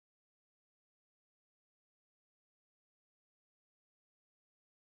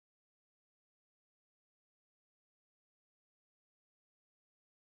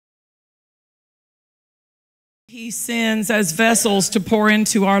He sends as vessels to pour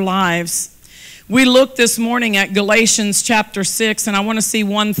into our lives. We looked this morning at Galatians chapter 6, and I want to see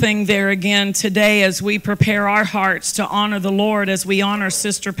one thing there again today as we prepare our hearts to honor the Lord as we honor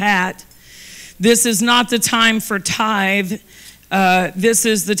Sister Pat. This is not the time for tithe. This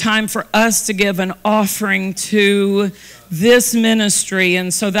is the time for us to give an offering to this ministry,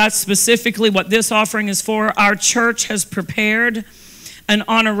 and so that's specifically what this offering is for. Our church has prepared an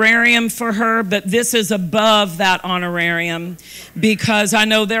honorarium for her, but this is above that honorarium because I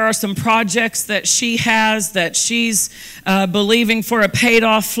know there are some projects that she has that she's believing for a paid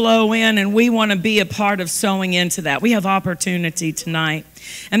off flow in, and we want to be a part of sowing into that. We have opportunity tonight,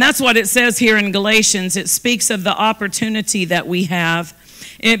 and that's what it says here in Galatians. It speaks of the opportunity that we have.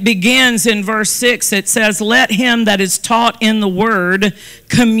 It begins in verse 6. It says, "Let him that is taught in the word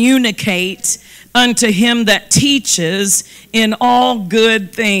communicate unto him that teaches in all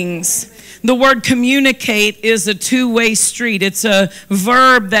good things." The word communicate is a two-way street. It's a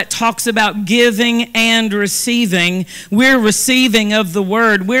verb that talks about giving and receiving. We're receiving of the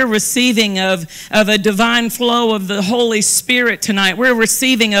word. We're receiving of a divine flow of the Holy Spirit tonight. We're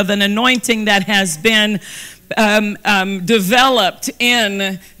receiving of an anointing that has been developed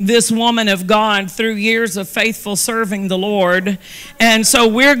in this woman of God through years of faithful serving the Lord. And so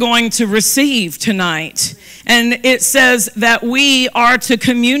we're going to receive tonight. And it says that we are to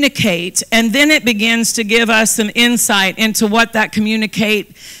communicate, and then it begins to give us some insight into what that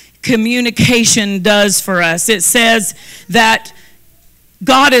communication does for us. It says that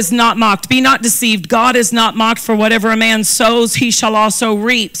God is not mocked. Be not deceived. God is not mocked, for whatever a man sows, he shall also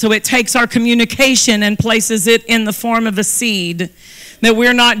reap. So it takes our communication and places it in the form of a seed. That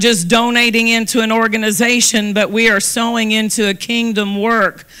we're not just donating into an organization, but we are sowing into a kingdom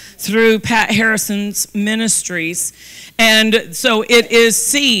work through Pat Harrison's ministries. And so it is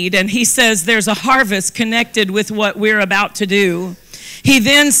seed. And he says there's a harvest connected with what we're about to do. He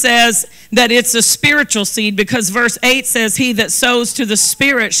then says that it's a spiritual seed because verse 8 says, "He that sows to the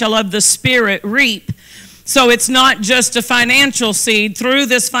Spirit shall of the Spirit reap." So it's not just a financial seed. Through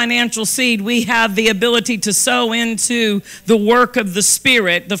this financial seed, we have the ability to sow into the work of the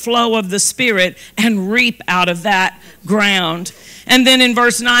Spirit, the flow of the Spirit, and reap out of that ground. And then in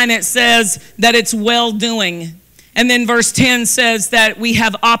verse 9 it says that it's well-doing. And then verse 10 says that we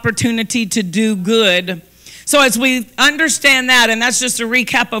have opportunity to do good. So as we understand that, and that's just a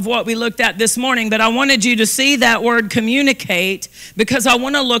recap of what we looked at this morning, but I wanted you to see that word communicate because I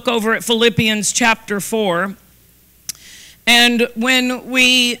want to look over at Philippians chapter 4. And when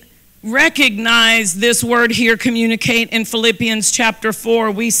we recognize this word here, communicate, in Philippians chapter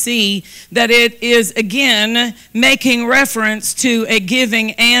 4, we see that it is again making reference to a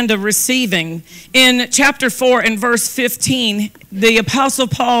giving and a receiving. In chapter 4 and verse 15, the Apostle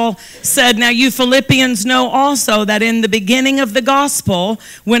Paul said, "Now you Philippians know also that in the beginning of the gospel,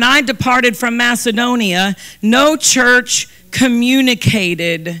 when I departed from Macedonia, no church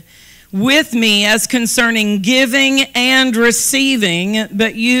communicated with me as concerning giving and receiving,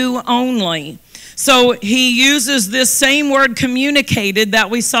 but you only." So he uses this same word communicated that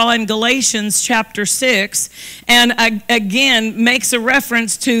we saw in Galatians chapter 6, and again makes a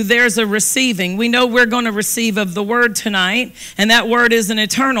reference to there's a receiving. We know we're going to receive of the word tonight, and that word is an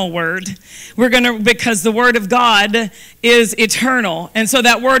eternal word. We're going to, because the word of God is eternal, and so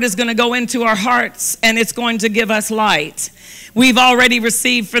that word is going to go into our hearts, and it's going to give us light. We've already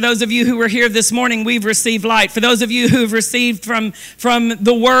received, for those of you who were here this morning, we've received light. For those of you who've received from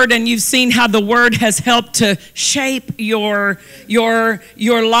the word and you've seen how the word has helped to shape your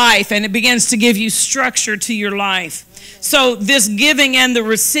life, and it begins to give you structure to your life. So this giving and the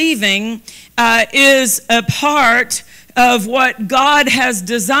receiving is a part of what God has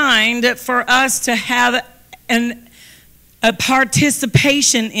designed for us to have a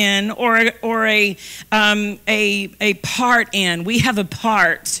participation in, or a part in. We have a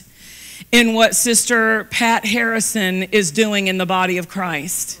part in what Sister Pat Harrison is doing in the body of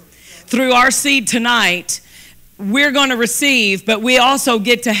Christ. Through our seed tonight, we're going to receive, but we also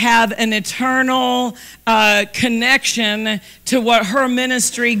get to have an eternal connection to what her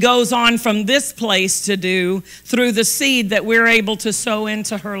ministry goes on from this place to do through the seed that we're able to sow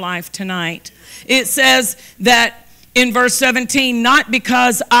into her life tonight. It says that in verse 17, "Not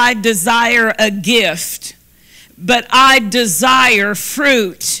because I desire a gift, but I desire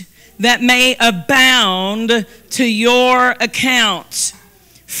fruit that may abound to your account."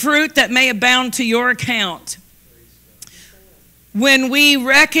 Fruit that may abound to your account. When we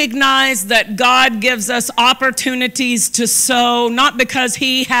recognize that God gives us opportunities to sow, not because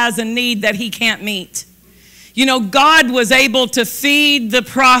he has a need that he can't meet. You know, God was able to feed the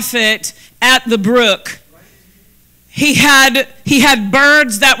prophet at the brook. He had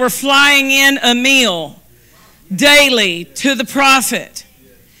birds that were flying in a meal daily to the prophet.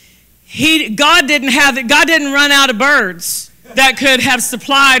 God didn't run out of birds that could have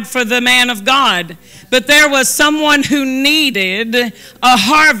supplied for the man of God. But there was someone who needed a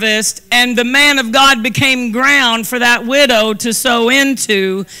harvest, and the man of God became ground for that widow to sow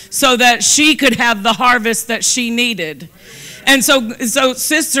into so that she could have the harvest that she needed. And so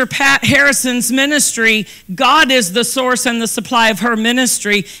Sister Pat Harrison's ministry, God is the source and the supply of her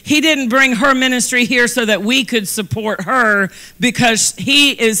ministry. He didn't bring her ministry here so that we could support her because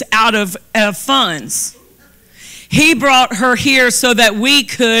he is out of funds. He brought her here so that we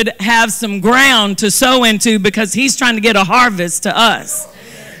could have some ground to sow into because he's trying to get a harvest to us.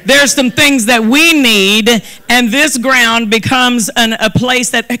 There's some things that we need, and this ground becomes a place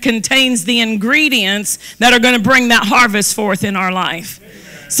that contains the ingredients that are going to bring that harvest forth in our life.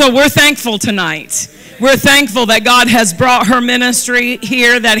 So we're thankful tonight. We're thankful that God has brought her ministry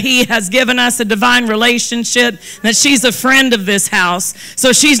here, that he has given us a divine relationship, that she's a friend of this house.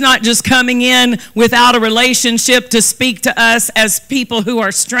 So she's not just coming in without a relationship to speak to us as people who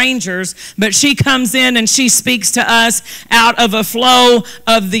are strangers, but she comes in and she speaks to us out of a flow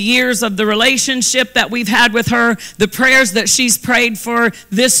of the years of the relationship that we've had with her, the prayers that she's prayed for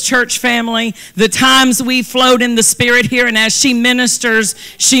this church family, the times we flowed in the Spirit here, and as she ministers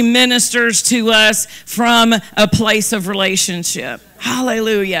to us from a place of relationship.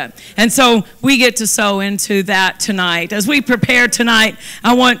 Hallelujah. And so we get to sow into that tonight. As we prepare tonight,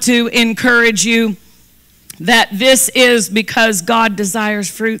 I want to encourage you that this is because God desires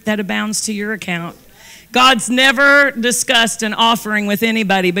fruit that abounds to your account. God's never discussed an offering with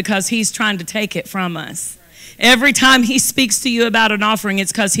anybody because he's trying to take it from us. Every time he speaks to you about an offering,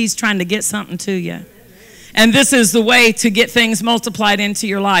 it's because he's trying to get something to you. And this is the way to get things multiplied into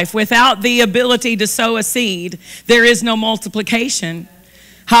your life. Without the ability to sow a seed, there is no multiplication.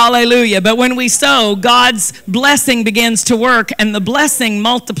 Hallelujah. But when we sow, God's blessing begins to work, and the blessing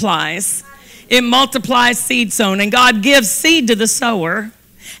multiplies. It multiplies seed sown, and God gives seed to the sower.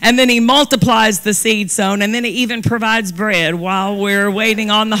 And then he multiplies the seed sown, and then he even provides bread while we're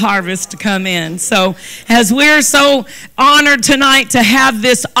waiting on the harvest to come in. So as we're so honored tonight to have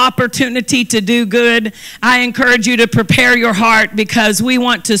this opportunity to do good, I encourage you to prepare your heart because we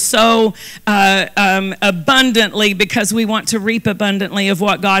want to sow abundantly, because we want to reap abundantly of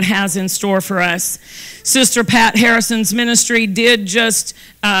what God has in store for us. Sister Pat Harrison's ministry did just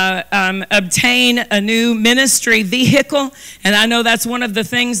obtain a new ministry vehicle, and I know that's one of the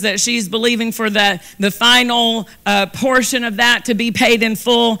things that she's believing for, the final portion of that to be paid in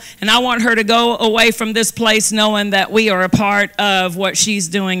full. And I want her to go away from this place knowing that we are a part of what she's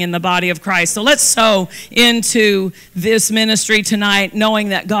doing in the body of Christ. So let's sow into this ministry tonight, knowing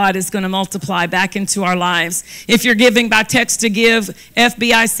that God is going to multiply back into our lives. If you're giving by text to give,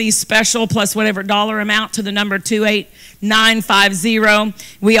 FBIC special plus whatever dollar amount to the number 28950.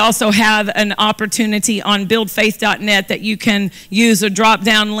 We also have an opportunity on buildfaith.net that you can use a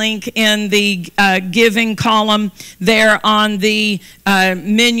drop-down link in the giving column there on the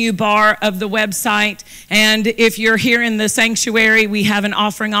menu bar of the website. And if you're here in the sanctuary, we have an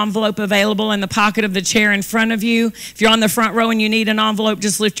offering envelope available in the pocket of the chair in front of you. If you're on the front row and you need an envelope,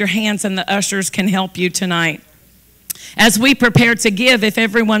 just lift your hands and the ushers can help you tonight. As we prepare to give, if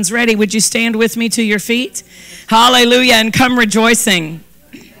everyone's ready, would you stand with me to your feet? Hallelujah, and come rejoicing.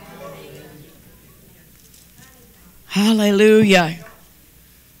 Hallelujah.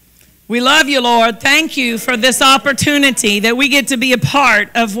 We love you, Lord. Thank you for this opportunity that we get to be a part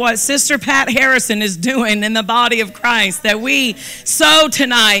of what Sister Pat Harrison is doing in the body of Christ, that we sow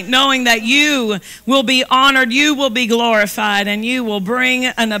tonight knowing that you will be honored, you will be glorified, and you will bring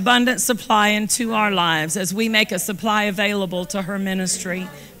an abundant supply into our lives as we make a supply available to her ministry.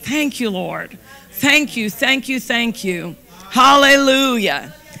 Thank you, Lord. Thank you, thank you, thank you.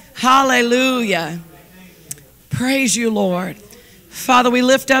 Hallelujah. Hallelujah. Praise you, Lord. Father, we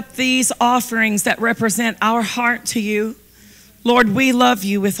lift up these offerings that represent our heart to you. Lord, we love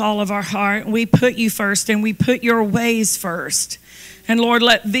you with all of our heart. We put you first, and we put your ways first. And Lord,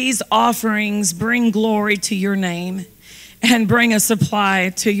 let these offerings bring glory to your name and bring a supply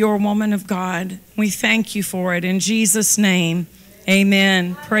to your woman of God. We thank you for it. In Jesus' name,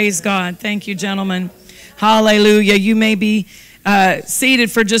 amen. Praise God. Thank you, gentlemen. Hallelujah. You may be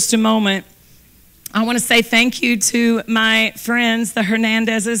seated for just a moment. I want to say thank you to my friends, the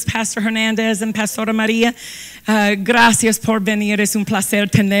Hernandezes, Pastor Hernandez and Pastora Maria. Gracias por venir. Es un placer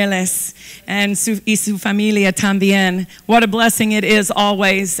tenerles y su familia también. What a blessing it is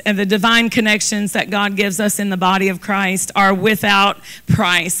always. And the divine connections that God gives us in the body of Christ are without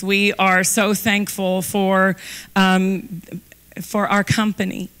price. We are so thankful for our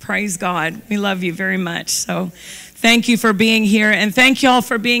company. Praise God. We love you very much. So thank you for being here, and thank you all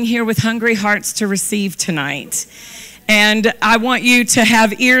for being here with hungry hearts to receive tonight. And I want you to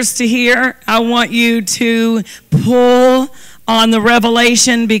have ears to hear. I want you to pull on the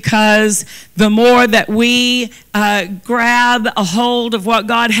revelation, because the more that we grab a hold of what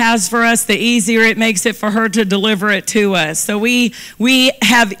God has for us, the easier it makes it for her to deliver it to us. So we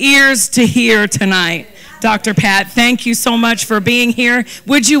have ears to hear tonight. Dr. Pat, thank you so much for being here.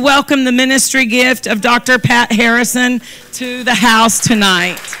 Would you welcome the ministry gift of Dr. Pat Harrison to the house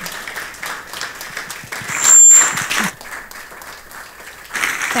tonight?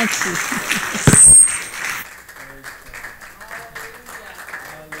 Thank you.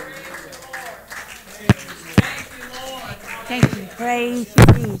 Thank you. Praise you,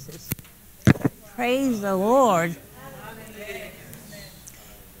 Jesus. Praise the Lord.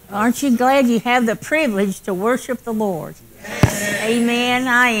 Aren't you glad you have the privilege to worship the Lord? Yes. Amen,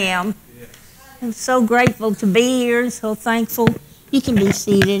 I am. I'm so grateful to be here, so thankful. You can be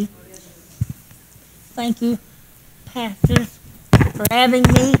seated. Thank you, Pastor, for having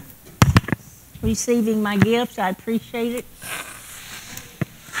me, receiving my gifts. I appreciate it.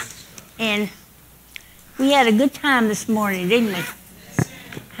 And we had a good time this morning, didn't we?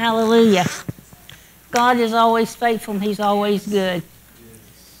 Hallelujah. God is always faithful and He's always good.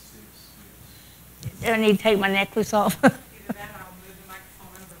 I need to take my necklace off.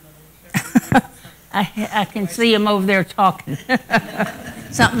 I can see him over there talking.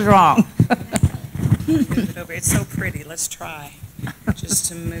 Something's wrong. It's so pretty. Let's try just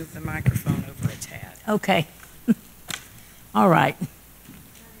to move the microphone over a tad. Okay. All right.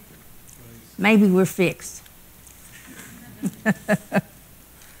 Maybe we're fixed.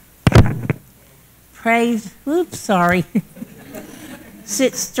 Praise. Oops, sorry.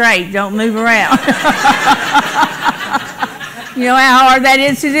 Sit straight, don't move around. You know how hard that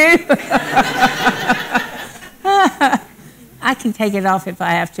is to do? I can take it off if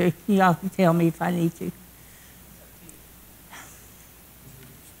I have to. Y'all can tell me if I need to.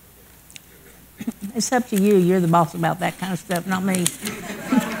 It's up to you. You're the boss about that kind of stuff, not me.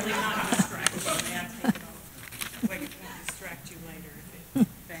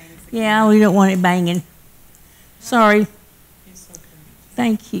 Yeah, we don't want it banging. Sorry.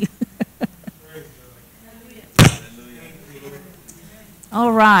 Thank you.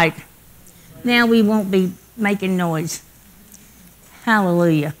 All right. Now we won't be making noise.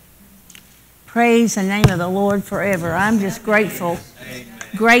 Hallelujah. Praise the name of the Lord forever. I'm just grateful.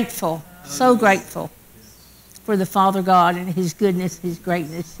 Grateful. So grateful for the Father God and His goodness, His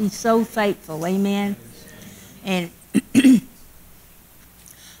greatness. He's so faithful. Amen. And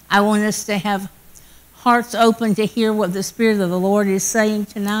I want us to have hearts open to hear what the Spirit of the Lord is saying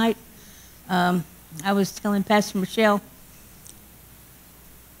tonight. I was telling Pastor Michelle,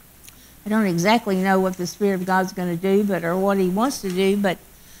 I don't exactly know what the Spirit of God's going to do, or what He wants to do, but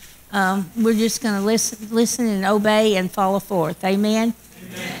we're just going to listen and obey and follow forth. Amen?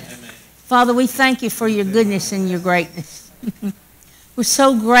 Amen. Father, we thank you for your goodness and your greatness. We're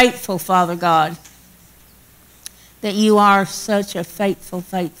so grateful, Father God, that you are such a faithful,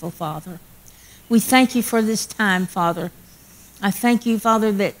 faithful Father. We thank you for this time, Father. I thank you,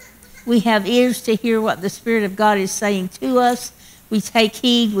 Father, that we have ears to hear what the Spirit of God is saying to us. We take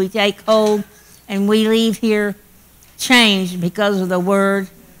heed, we take hold, and we leave here changed because of the Word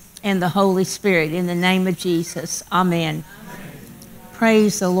and the Holy Spirit. In the name of Jesus, amen. Amen.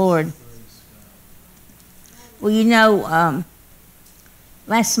 Praise the Lord. Well, you know,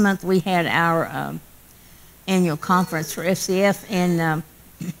 last month we had our annual conference for FCF, and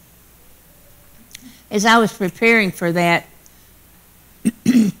as I was preparing for that,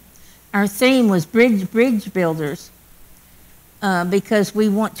 our theme was bridge builders, because we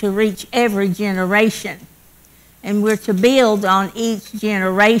want to reach every generation, and we're to build on each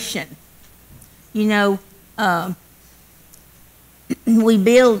generation. You know, we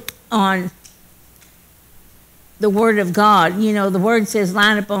build on the Word of God. You know, the Word says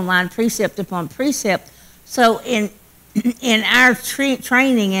line upon line, precept upon precept. So in our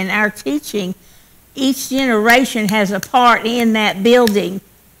training and our teaching, each generation has a part in that building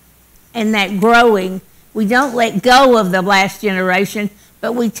and that growing. We don't let go of the last generation,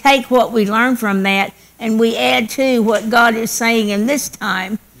 but we take what we learn from that and we add to what God is saying in this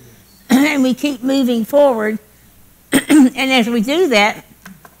time and we keep moving forward. And as we do that,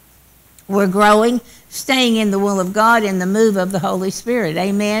 we're growing, staying in the will of God and the move of the Holy Spirit.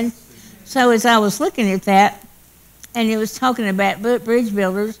 Amen? So as I was looking at that, and it was talking about bridge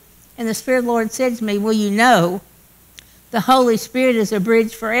builders, and the Spirit of the Lord said to me, well, you know, the Holy Spirit is a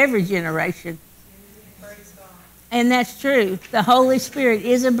bridge for every generation. And that's true. The Holy Spirit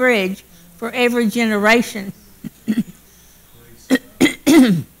is a bridge for every generation.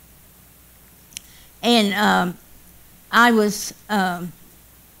 And I was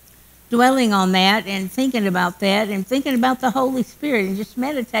dwelling on that and thinking about that and thinking about the Holy Spirit and just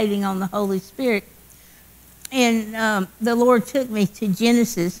meditating on the Holy Spirit. And the Lord took me to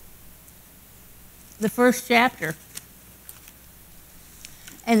Genesis, the first chapter,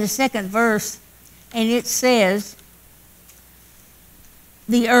 and the second verse, and it says,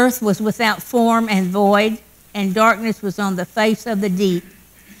 the earth was without form and void, and darkness was on the face of the deep.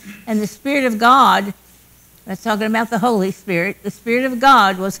 And the Spirit of God, that's talking about the Holy Spirit, the Spirit of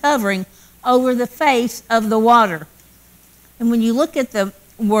God was hovering over the face of the water. And when you look at the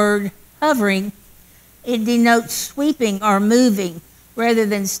word hovering, it denotes sweeping or moving rather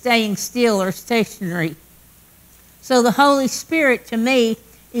than staying still or stationary. So the Holy Spirit, to me,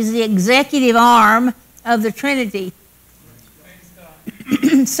 is the executive arm of the Trinity.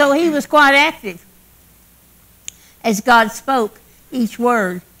 So he was quite active as God spoke each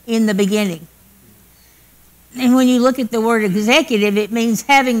word in the beginning. And when you look at the word executive, it means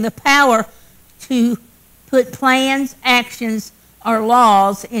having the power to put plans, actions, or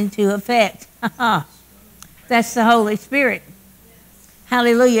laws into effect. That's the Holy Spirit.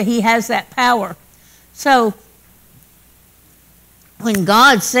 Hallelujah. He has that power. So when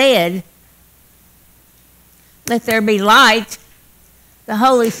God said, let there be light, the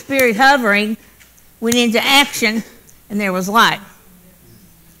Holy Spirit hovering went into action and there was light.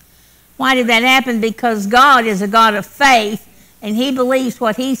 Why did that happen? Because God is a God of faith, and he believes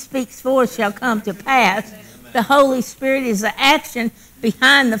what he speaks forth shall come to pass. The Holy Spirit is the action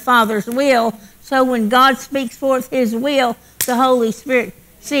behind the Father's will. So when God speaks forth his will, the Holy Spirit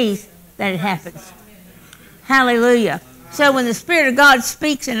sees that it happens. Hallelujah. So when the Spirit of God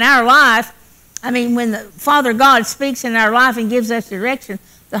speaks in our life, when the Father God speaks in our life and gives us direction,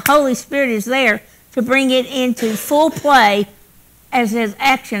 the Holy Spirit is there to bring it into full play as his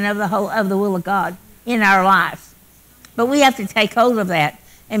action of the will of God in our lives. But we have to take hold of that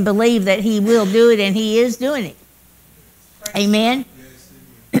and believe that he will do it, and he is doing it. Amen?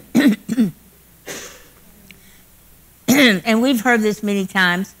 And we've heard this many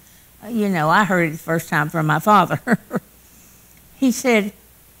times. I heard it the first time from my father. He said,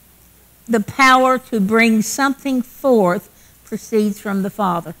 the power to bring something forth proceeds from the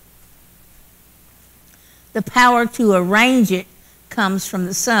Father. The power to arrange it comes from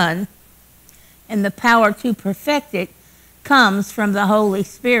the Son, and the power to perfect it comes from the Holy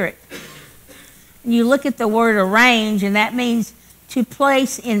Spirit. And you look at the word arrange, and that means to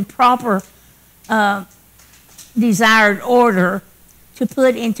place in proper desired order, to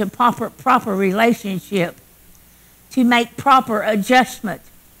put into proper relationship, to make proper adjustment.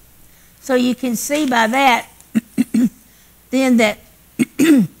 So you can see by that then that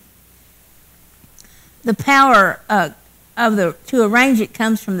the power to arrange it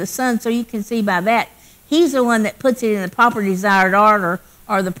comes from the Son. So you can see by that he's the one that puts it in the proper desired order,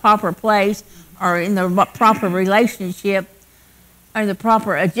 or the proper place, or in the proper relationship, or the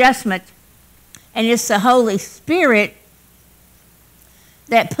proper adjustment. And it's the Holy Spirit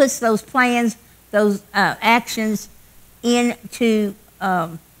that puts those plans, those actions into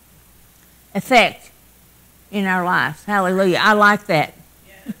effect in our lives. Hallelujah. I like that.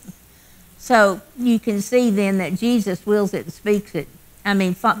 Yes. So you can see then that Jesus wills it and speaks it.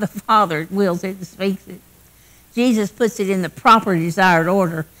 The Father wills it and speaks it. Jesus puts it in the proper desired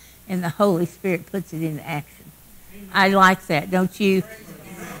order, and the Holy Spirit puts it into action. Amen. I like that, don't you?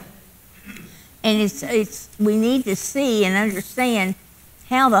 And it's we need to see and understand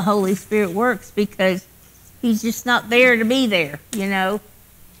how the Holy Spirit works, because he's just not there to be there,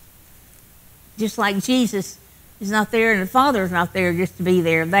 Just like Jesus is not there and the Father is not there just to be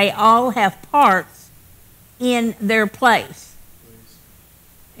there. They all have parts in their place.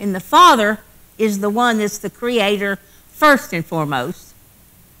 And the Father is the one that's the creator first and foremost.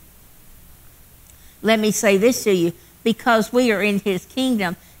 Let me say this to you. Because we are in his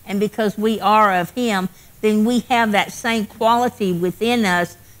kingdom and because we are of him, then we have that same quality within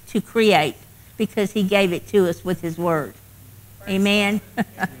us to create, because he gave it to us with his word. Amen?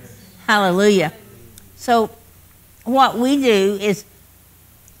 Hallelujah. So what we do is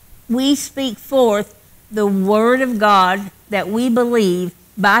we speak forth the word of God that we believe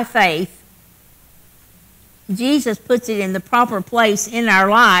by faith, Jesus puts it in the proper place in our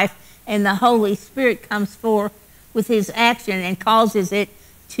life, and the Holy Spirit comes forth with his action and causes it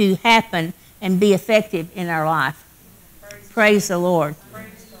to happen and be effective in our life. Praise the Lord.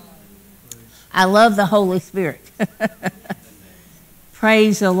 I love the Holy Spirit.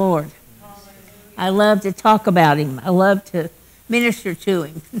 Praise the Lord. I love to talk about him. I love to minister to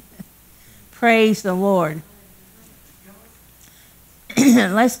him. Praise the Lord.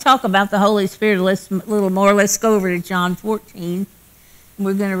 Let's talk about the Holy Spirit a little more. Let's go over to John 14.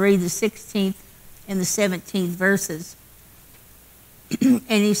 We're going to read the 16th and the 17th verses. And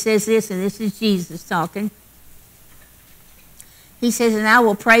he says this, and this is Jesus talking. He says, and I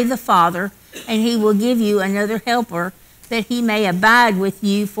will pray the Father, and he will give you another helper, that he may abide with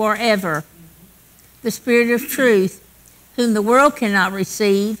you forever. The Spirit of truth, whom the world cannot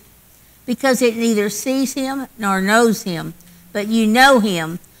receive, because it neither sees him nor knows him. But you know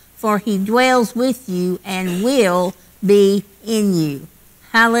him, for he dwells with you and will be in you.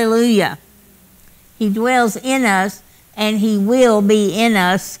 Hallelujah. He dwells in us, and he will be in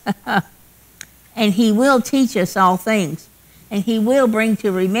us, and he will teach us all things, and he will bring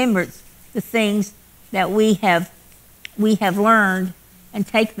to remembrance the things that we have learned and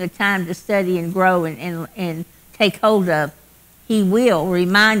taken the time to study and grow and take hold of. He will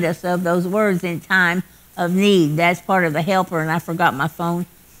remind us of those words in time of need. That's part of the helper, and I forgot my phone.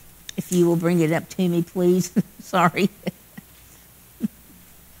 If you will bring it up to me, please. Sorry.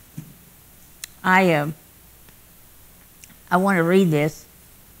 I want to read this.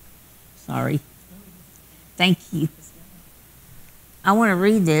 Sorry. Thank you. I want to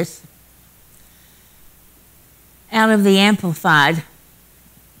read this out of the Amplified.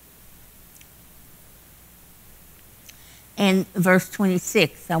 And verse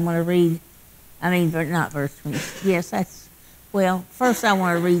 26. I want to read, not verse 26. Yes, that's, well, first I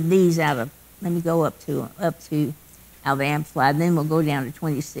want to read these out of, let me go up to out of the Amplified, then we'll go down to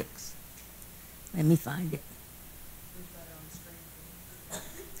 26. Let me find it.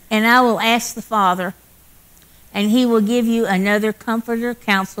 And I will ask the Father, and he will give you another comforter,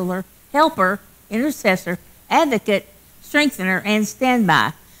 counselor, helper, intercessor, advocate, strengthener, and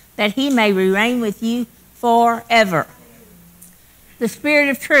standby, that he may remain with you forever. The Spirit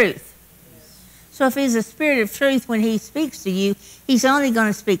of truth. So if he's a Spirit of truth, when he speaks to you, he's only going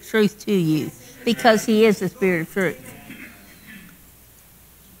to speak truth to you because he is the Spirit of truth.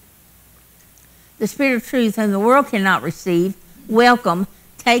 The Spirit of truth, whom the world cannot receive, welcome,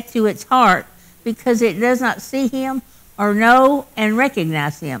 take to its heart, because it does not see him or know and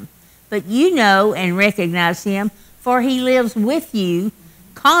recognize him. But you know and recognize him, for he lives with you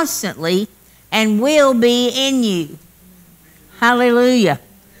constantly and will be in you. Hallelujah.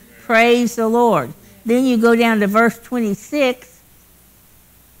 Praise the Lord. Then you go down to verse 26,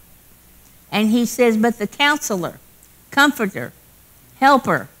 and he says, but the counselor, comforter,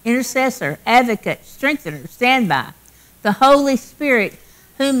 helper, intercessor, advocate, strengthener, standby, the Holy Spirit,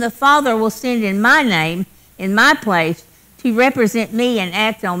 whom the Father will send in my name, in my place, to represent me and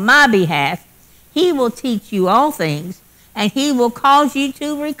act on my behalf, he will teach you all things, and he will cause you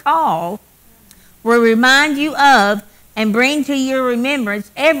to recall, will remind you of, and bring to your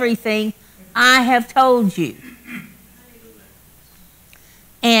remembrance everything I have told you.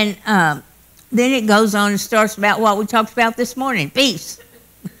 And then it goes on and starts about what we talked about this morning, peace.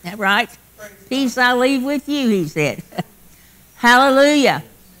 Is that right? Peace I leave with you, he said. Hallelujah.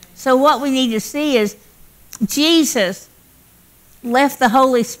 So what we need to see is Jesus left the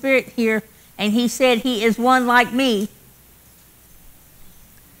Holy Spirit here, and he said he is one like me.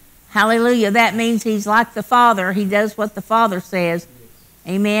 Hallelujah. That means he's like the Father. He does what the Father says.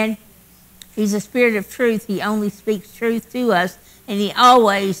 Amen. He's a Spirit of truth. He only speaks truth to us, and he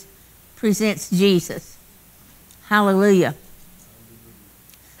always presents Jesus. Hallelujah.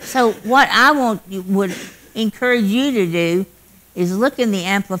 So what I would encourage you to do is look in the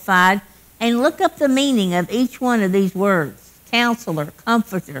Amplified and look up the meaning of each one of these words. Counselor,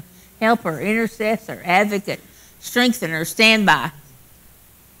 comforter, helper, intercessor, advocate, strengthener, standby.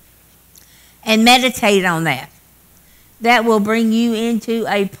 And meditate on that. That will bring you into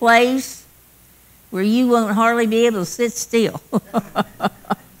a place where you won't hardly be able to sit still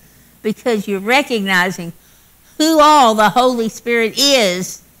because you're recognizing who all the Holy Spirit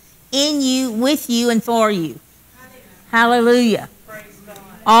is in you, with you, and for you. Hallelujah.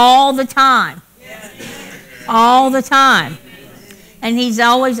 All the time. All the time. And he's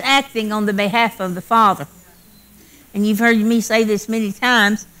always acting on the behalf of the Father. And you've heard me say this many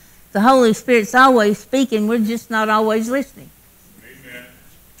times. The Holy Spirit's always speaking. We're just not always listening. Amen.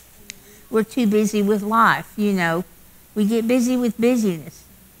 We're too busy with life, you know. We get busy with busyness.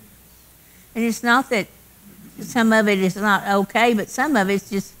 And it's not that Some of it is not okay, but some of it's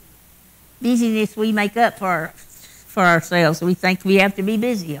just busyness we make up for ourselves. We think we have to be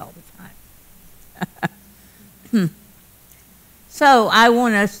busy all the time. So I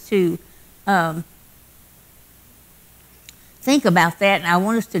want us to think about that, and I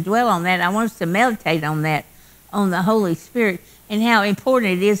want us to dwell on that. I want us to meditate on that, on the Holy Spirit, and how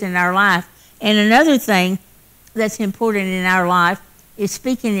important it is in our life. And another thing that's important in our life is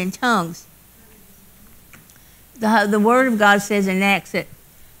speaking in tongues. The Word of God says in Acts that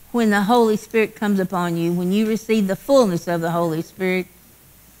when the Holy Spirit comes upon you, when you receive the fullness of the Holy Spirit,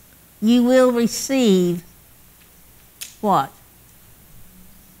 you will receive what?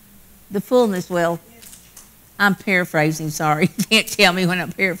 The fullness. Well, I'm paraphrasing, sorry. You can't tell me when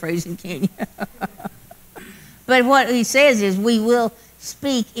I'm paraphrasing, can you? But what he says is we will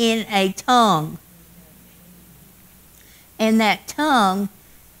speak in a tongue. And that tongue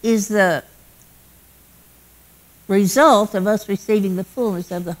is the result of us receiving the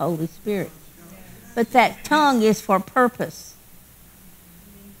fullness of the Holy Spirit. But that tongue is for purpose.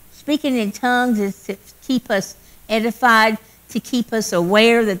 Speaking in tongues is to keep us edified, to keep us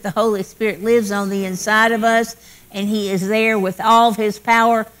aware that the Holy Spirit lives on the inside of us, and he is there with all of his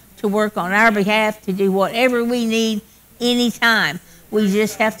power to work on our behalf, to do whatever we need anytime. We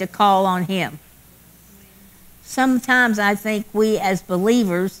just have to call on him. Sometimes I think we as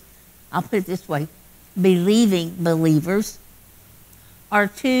believers, I'll put it this way, believing believers, are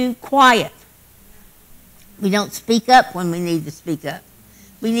too quiet. We don't speak up when we need to speak up.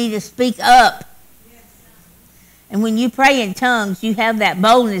 We need to speak up. And when you pray in tongues, you have that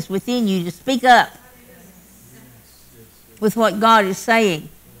boldness within you to speak up with what God is saying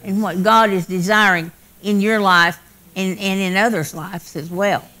and what God is desiring in your life and in others' lives as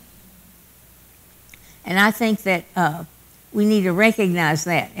well. And I think that we need to recognize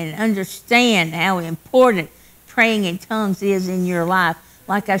that and understand how important praying in tongues is in your life.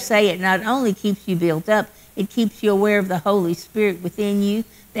 Like I say, it not only keeps you built up, it keeps you aware of the Holy Spirit within you,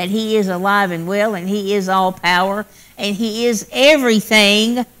 that he is alive and well, and he is all power, and he is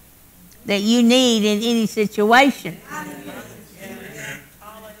everything that you need in any situation.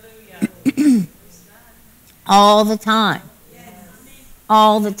 All the time.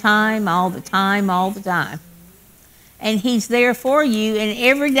 All the time, all the time, all the time. And he's there for you in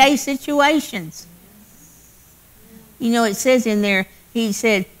everyday situations. You know, it says in there, he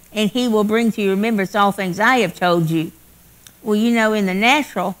said, and he will bring to your remembrance all things I have told you. Well, you know, in the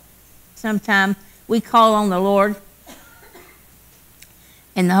natural, sometimes we call on the Lord,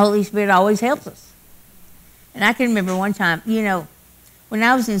 and the Holy Spirit always helps us. And I can remember one time, you know, when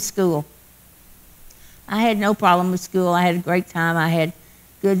I was in school, I had no problem with school. I had a great time. I had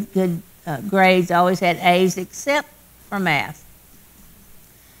good grades. I always had A's except for math.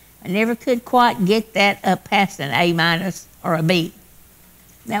 I never could quite get that up past an A minus or a B.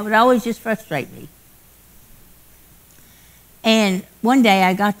 That would always just frustrate me. And one day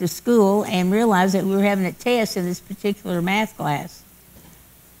I got to school and realized that we were having a test in this particular math class.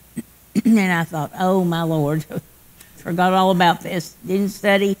 And I thought, oh my Lord, forgot all about this. Didn't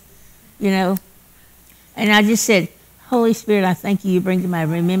study, you know. And I just said, Holy Spirit, I thank you. You bring to my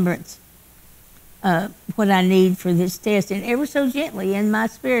remembrance what I need for this test. And ever so gently in my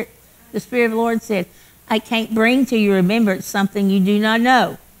spirit, the Spirit of the Lord said, I can't bring to your remembrance something you do not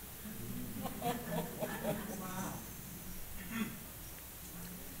know.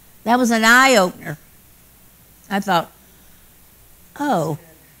 That was an eye-opener. I thought, oh,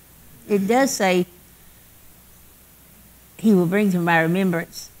 it does say he will bring to my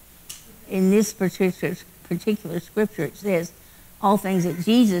remembrance. In this particular scripture, it says all things that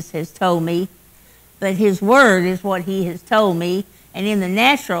Jesus has told me, but his word is what he has told me. And in the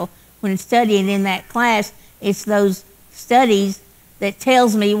natural, when studying in that class, it's those studies that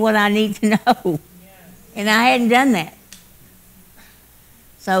tells me what I need to know. And I hadn't done that.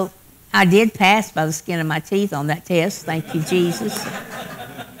 So I did pass by the skin of my teeth on that test, thank you, Jesus.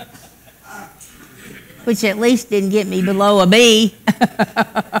 Which at least didn't get me below a B.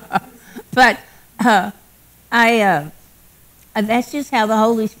 But that's just how the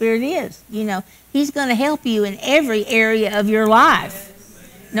Holy Spirit is. You know, he's going to help you in every area of your life,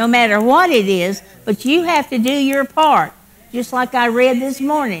 no matter what it is, but you have to do your part, just like I read this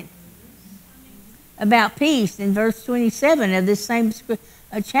morning about peace in verse 27 of this same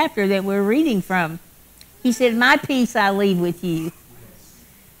chapter that we're reading from. He said, my peace I leave with you.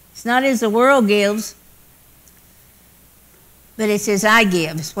 It's not as the world gives, but it says I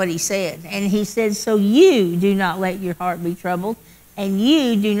give, is what he said. And he said, so you do not let your heart be troubled, and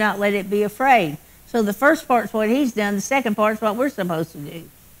you do not let it be afraid. So the first part's what he's done. The second part's what we're supposed to do.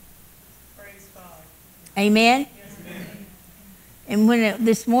 Praise God. Amen? And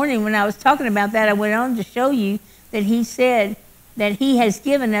this morning when I was talking about that, I went on to show you that he said that he has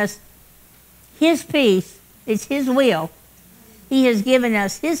given us his peace. It's his will. He has given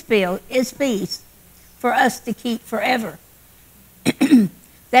us his peace for us to keep forever.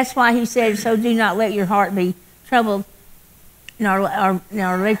 That's why he said, so do not let your heart be troubled, nor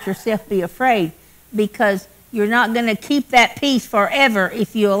let yourself be afraid, because you're not going to keep that peace forever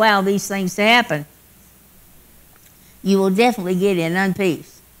if you allow these things to happen. You will definitely get in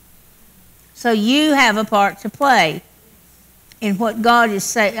unpeace. So you have a part to play in what God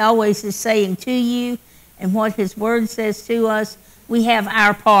always is saying to you and what his word says to us. We have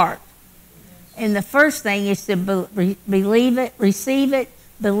our part. And the first thing is to believe it, receive it,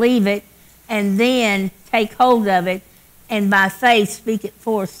 believe it, and then take hold of it, and by faith speak it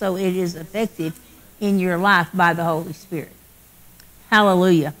forth so it is effective in your life by the Holy Spirit.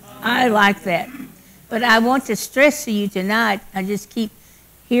 Hallelujah. I like that. But I want to stress to you tonight, I just keep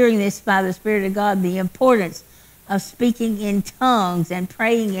hearing this by the Spirit of God, the importance of speaking in tongues and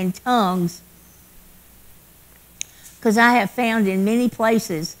praying in tongues. Because I have found in many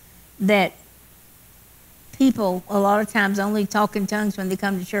places that people a lot of times only talk in tongues when they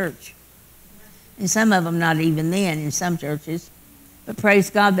come to church. And some of them not even then in some churches. But praise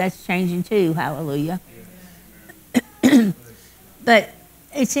God, that's changing too. Hallelujah. But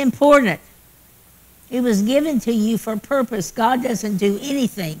it's important. It was given to you for purpose. God doesn't do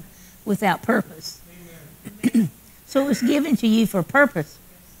anything without purpose. So it was given to you for purpose.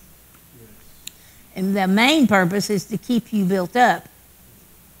 And the main purpose is to keep you built up.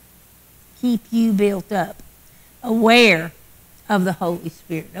 Keep you built up. Aware of the Holy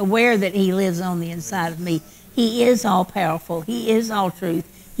Spirit. Aware that he lives on the inside of me. He is all powerful. He is all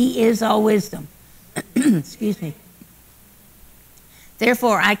truth. He is all wisdom. Excuse me.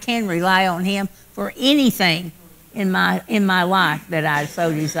 Therefore, I can rely on him for anything in my life that I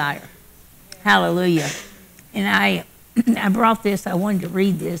so desire. Hallelujah. And I brought this. I wanted to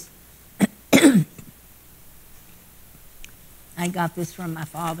read this. I got this from my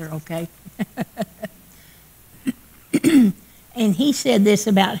father, okay? And he said this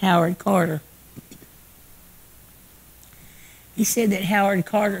about Howard Carter. He said that Howard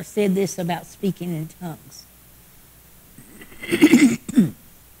Carter said this about speaking in tongues.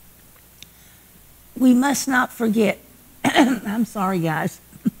 We must not forget. I'm sorry, guys.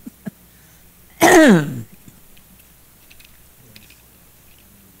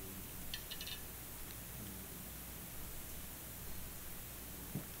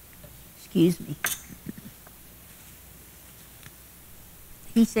 Excuse me.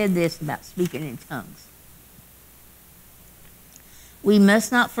 He said this about speaking in tongues. We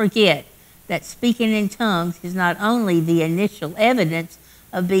must not forget that speaking in tongues is not only the initial evidence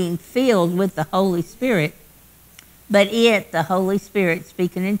of being filled with the Holy Spirit, but the Holy Spirit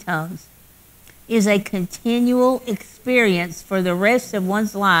speaking in tongues, is a continual experience for the rest of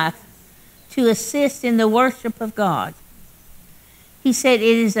one's life to assist in the worship of God. He said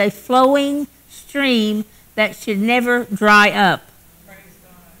it is a flowing stream that should never dry up.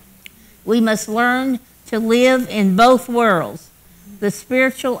 We must learn to live in both worlds, the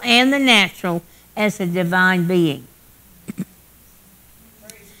spiritual and the natural, as a divine being.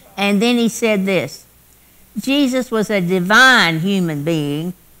 And then he said this: Jesus was a divine human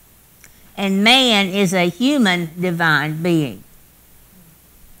being, and man is a human divine being.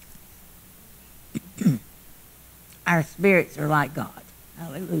 Our spirits are like God.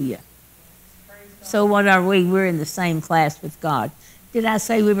 Hallelujah. So what are we? We're in the same class with God. Did I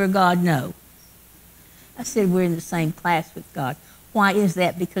say we were God? No. I said we're in the same class with God. Why is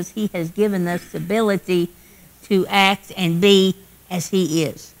that? Because he has given us the ability to act and be as he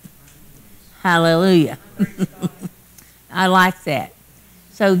is. Hallelujah. I like that.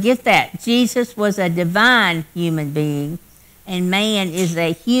 So get that. Jesus was a divine human being, and man is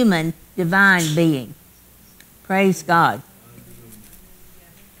a human divine being. Praise God.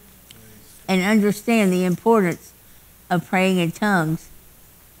 And understand the importance of praying in tongues.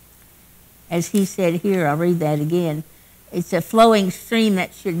 As he said here, I'll read that again. It's a flowing stream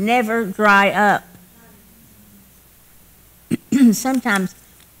that should never dry up. Sometimes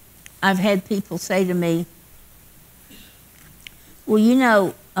I've had people say to me, well, you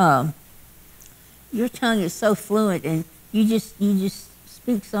know, your tongue is so fluent, and you just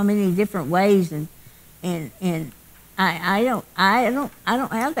speak so many different ways, and I don't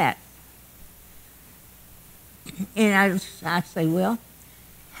have that. And I say, well,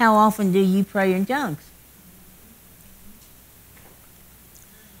 how often do you pray in tongues?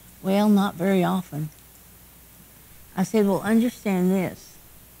 Well, not very often. I said, well, understand this.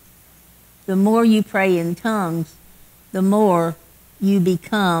 the more you pray in tongues, the more you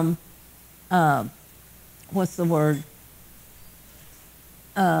become, what's the word?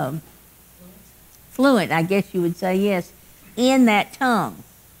 Fluent, I guess you would say, yes, in that tongue.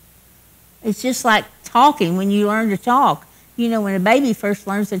 It's just like talking when you learn to talk. You know, when a baby first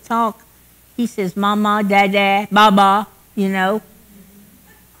learns to talk, he says, mama, dada, baba, you know.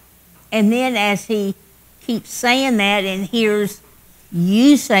 And then as he keeps saying that and hears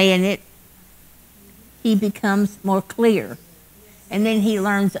you saying it, he becomes more clear. And then he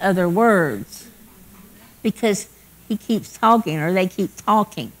learns other words because he keeps talking, or they keep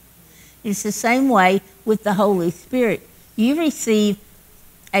talking. It's the same way with the Holy Spirit. You receive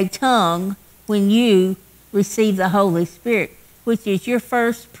a tongue when you receive the Holy Spirit, which is your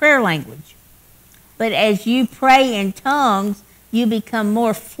first prayer language. But as you pray in tongues, you become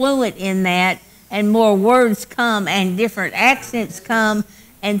more fluent in that, and more words come, and different accents come,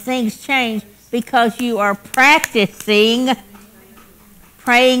 and things change because you are practicing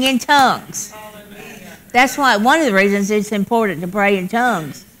praying in tongues. That's why one of the reasons it's important to pray in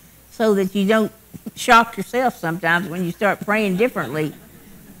tongues, so that you don't shock yourself sometimes when you start praying differently.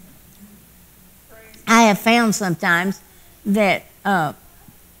 I have found sometimes that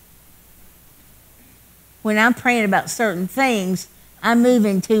when I'm praying about certain things, I move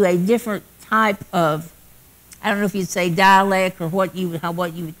into a different type of, I don't know if you'd say dialect or what you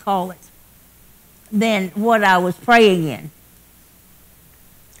would call it, than what I was praying in.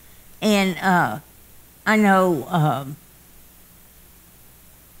 And I know,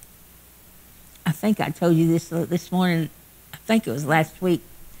 I think I told you this morning, I think it was last week,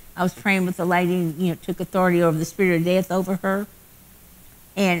 I was praying with a lady and, took authority over the spirit of death over her.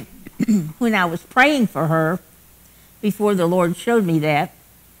 And when I was praying for her, before the Lord showed me that,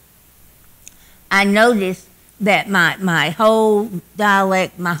 I noticed that my whole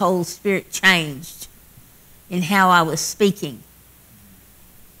dialect, my whole spirit changed in how I was speaking.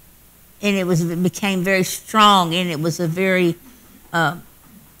 And it became very strong, and it was a very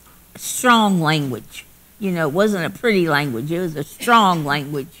strong language. It wasn't a pretty language. It was a strong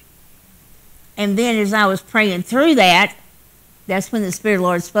language. And then as I was praying through that, that's when the Spirit of the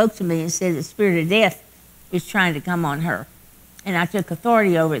Lord spoke to me and said the spirit of death is trying to come on her. And I took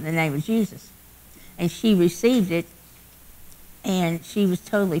authority over it in the name of Jesus. And she received it, and she was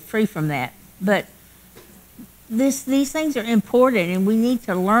totally free from that. But these things are important, and we need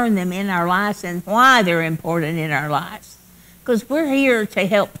to learn them in our lives and why they're important in our lives. Because we're here to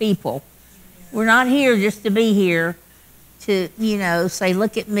help people. We're not here just to be here to, say,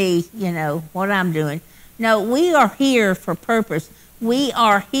 look at me, what I'm doing. No, we are here for purpose. We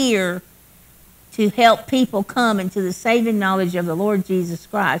are here to help people come into the saving knowledge of the Lord Jesus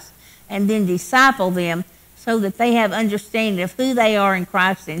Christ, and then disciple them so that they have understanding of who they are in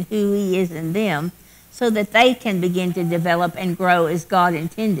Christ and who He is in them, so that they can begin to develop and grow as God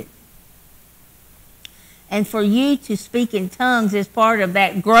intended. And for you to speak in tongues is part of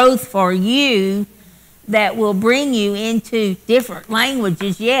that growth for you that will bring you into different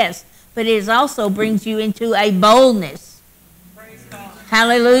languages, yes, but it also brings you into a boldness. Praise God.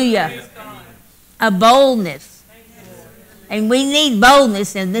 Hallelujah. Praise God. A boldness. And we need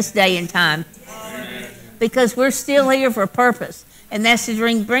boldness in this day and time, because we're still here for a purpose, and that's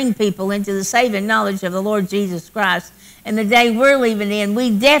to bring people into the saving knowledge of the Lord Jesus Christ. And the day we're living in, we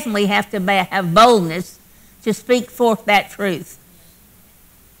definitely have to have boldness to speak forth that truth.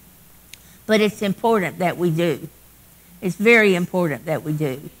 But it's important that we do. It's very important that we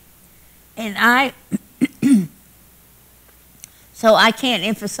do. And so I can't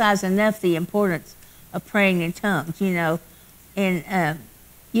emphasize enough the importance of praying in tongues, And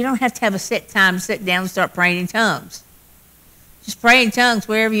you don't have to have a set time to sit down and start praying in tongues. Just pray in tongues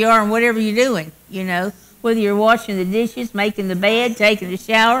wherever you are and whatever you're doing, Whether you're washing the dishes, making the bed, taking a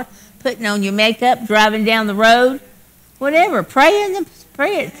shower, putting on your makeup, driving down the road, whatever. Pray in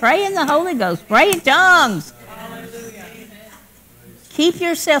the Holy Ghost. Pray in tongues. Hallelujah. Keep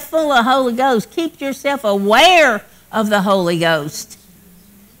yourself full of Holy Ghost. Keep yourself aware of the Holy Ghost.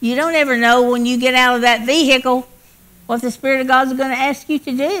 You don't ever know when you get out of that vehicle what the Spirit of God is going to ask you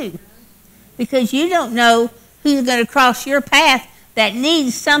to do, because you don't know who's going to cross your path that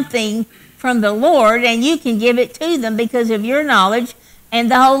needs something from the Lord, and you can give it to them because of your knowledge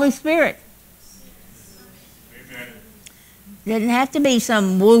and the Holy Spirit. Amen. Doesn't have to be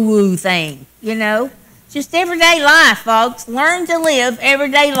some woo-woo thing, Just everyday life, folks. Learn to live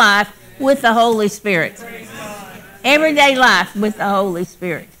everyday life with the Holy Spirit. Everyday life with the Holy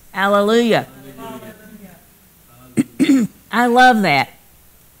Spirit. Hallelujah. I love that.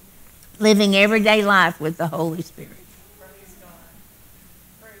 Living everyday life with the Holy Spirit. Praise God.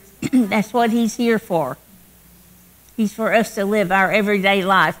 Praise That's what he's here for. He's for us to live our everyday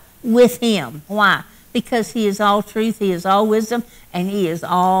life with him. Why? Because he is all truth, he is all wisdom, and he is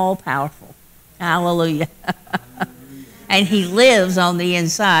all powerful. Hallelujah. And he lives on the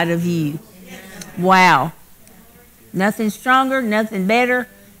inside of you. Wow. Nothing stronger, nothing better,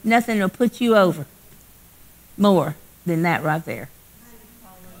 nothing will put you over more than that right there.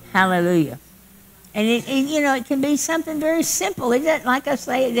 Hallelujah. And it can be something very simple. It doesn't, like I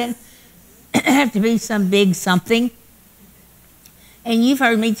say, it doesn't have to be some big something. And you've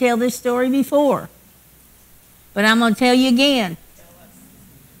heard me tell this story before, but I'm going to tell you again.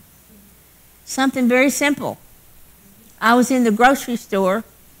 Something very simple. I was in the grocery store,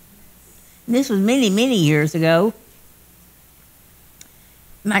 and this was many, many years ago.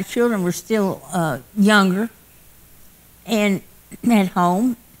 My children were still younger and at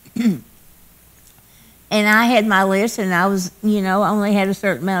home. And I had my list, and I was, I only had a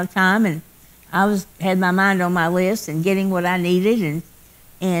certain amount of time, and I had my mind on my list and getting what I needed,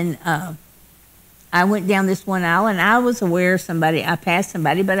 and I went down this one aisle, and I was aware of somebody. I passed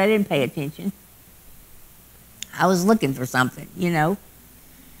somebody, but I didn't pay attention. I was looking for something,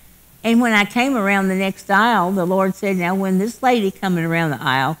 And when I came around the next aisle, the Lord said, now when this lady coming around the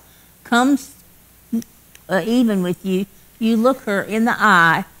aisle comes even with you, you look her in the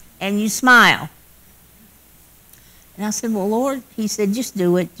eye and you smile. And I said, well, Lord, he said, just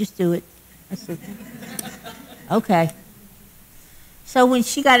do it, just do it. I said, okay. So when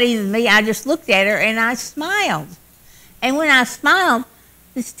she got even me, I just looked at her and I smiled. And when I smiled,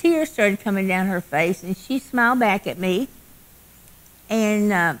 this tear started coming down her face, and she smiled back at me.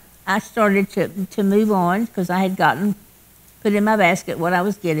 And I started to move on because I had put in my basket what I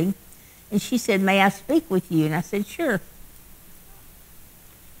was getting. And she said, may I speak with you? And I said, sure.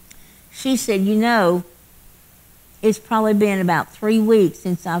 She said, it's probably been about 3 weeks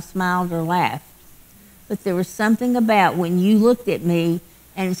since I've smiled or laughed. But there was something about when you looked at me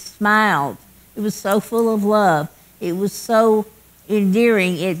and smiled. It was so full of love. It was so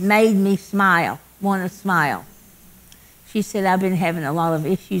endearing. It made me smile, want to smile. She said, I've been having a lot of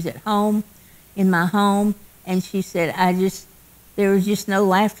issues at home, in my home. And she said, there was just no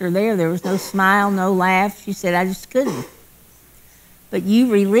laughter there. There was no smile, no laugh. She said, I just couldn't. But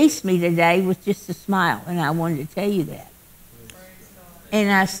you released me today with just a smile, and I wanted to tell you that. And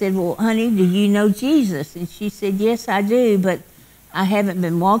I said, well, honey, do you know Jesus? And she said, yes, I do, but I haven't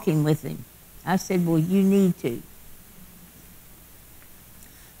been walking with him. I said, well, you need to.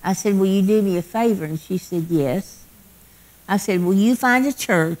 I said, will you do me a favor? And she said, yes. I said, will you find a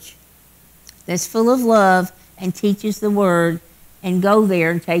church that's full of love and teaches the word, and go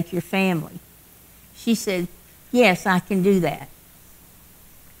there and take your family? She said, yes, I can do that.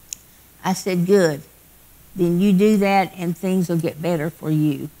 I said, good. Then you do that and things will get better for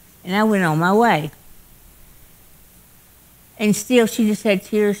you. And I went on my way. And still she just had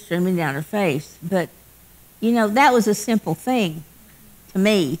tears streaming down her face. But, that was a simple thing to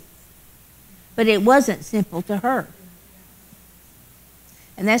me. But it wasn't simple to her.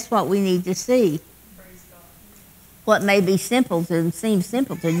 And that's what we need to see. What may be simple to seem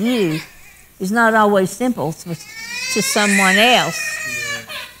simple to you is not always simple to someone else.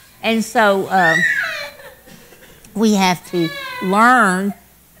 And so we have to learn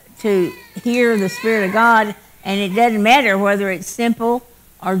to hear the Spirit of God, and it doesn't matter whether it's simple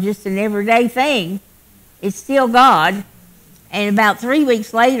or just an everyday thing. It's still God. And about 3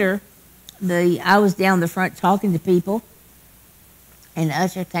 weeks later, I was down the front talking to people, and the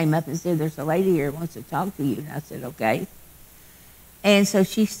usher came up and said, there's a lady here who wants to talk to you. And I said, okay. And so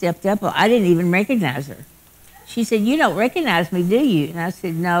she stepped up. I didn't even recognize her. She said, you don't recognize me, do you? And I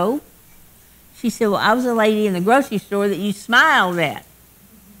said, no. She said, well, I was a lady in the grocery store that you smiled at.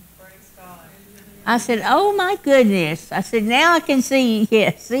 Praise God. I said, oh, my goodness. I said, now I can see you.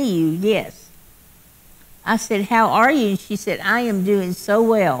 Yes, see you, yes. I said, how are you? And she said, I am doing so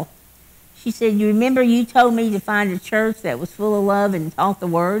well. She said, you remember you told me to find a church that was full of love and taught the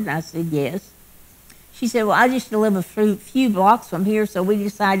word? And I said, yes. She said, well, I just live a few blocks from here, so we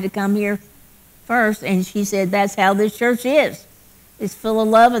decided to come here first. And she said, that's how this church is. It's full of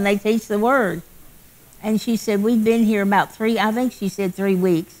love, and they teach the word. And she said, we've been here about 3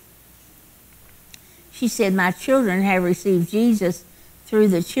 weeks. She said, my children have received Jesus through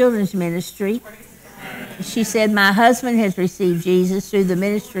the children's ministry. She said, my husband has received Jesus through the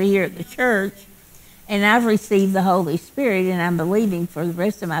ministry here at the church, and I've received the Holy Spirit, and I'm believing for the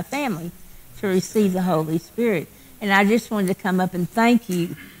rest of my family to receive the Holy Spirit. And I just wanted to come up and thank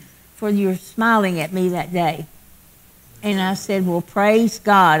you for your smiling at me that day. And I said, well, praise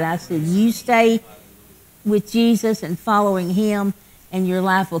God. I said, you stay with Jesus and following him, and your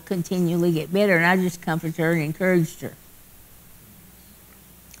life will continually get better. And I just comforted her and encouraged her.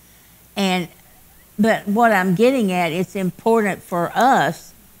 But what I'm getting at, it's important for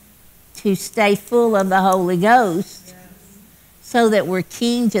us to stay full of the Holy Ghost so that we're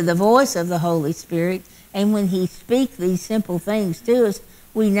keen to the voice of the Holy Spirit. And when he speaks these simple things to us,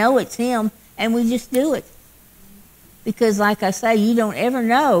 we know it's him, and we just do it. Because like I say, you don't ever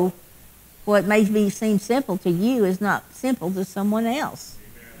know what may seem simple to you is not simple to someone else.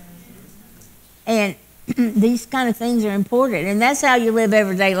 And these kind of things are important. And that's how you live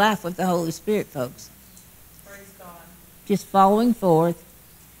everyday life with the Holy Spirit, folks. Praise God. Just following forth.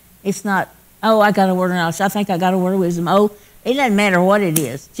 It's not, oh, I got a word of knowledge. I think I got a word of wisdom. Oh, it doesn't matter what it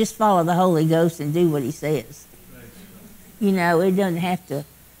is. Just follow the Holy Ghost and do what he says. You know, it doesn't have to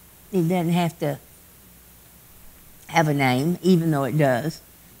have a name, even though it does.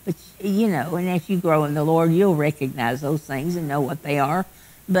 But, you know, and as you grow in the Lord, you'll recognize those things and know what they are.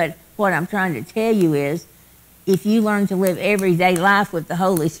 But what I'm trying to tell you is, if you learn to live everyday life with the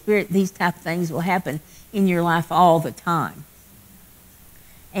Holy Spirit, these type of things will happen in your life all the time.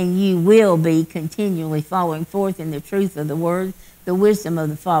 And you will be continually following forth in the truth of the Word, the wisdom of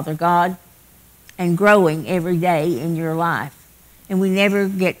the Father God, and growing every day in your life. And we never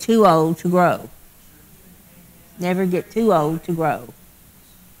get too old to grow. Never get too old to grow.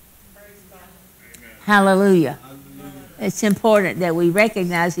 Hallelujah. It's important that we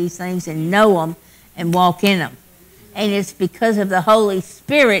recognize these things and know them and walk in them. And it's because of the Holy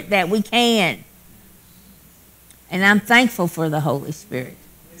Spirit that we can. And I'm thankful for the Holy Spirit.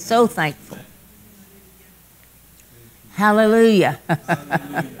 So thankful. Hallelujah.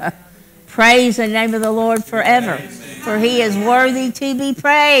 Praise the name of the Lord forever. For he is worthy to be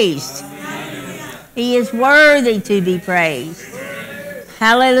praised. He is worthy to be praised.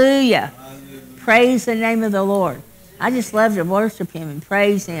 Hallelujah. Praise the name of the Lord. I just love to worship him and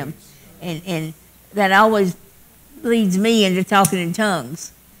praise him. And that always leads me into talking in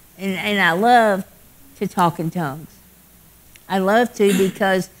tongues. And I love to talk in tongues. I love to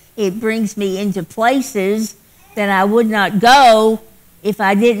because it brings me into places that I would not go if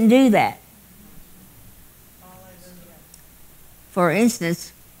I didn't do that. For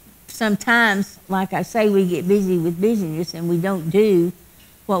instance, sometimes, like I say, we get busy with busyness and we don't do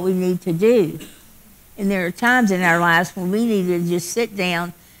what we need to do. And there are times in our lives when we need to just sit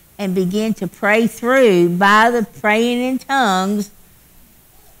down and begin to pray through, by the praying in tongues,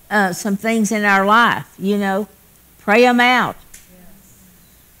 some things in our life, you know. Pray them out.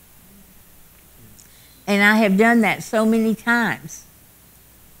 And I have done that so many times.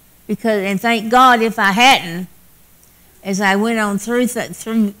 And thank God, if I hadn't, as I went on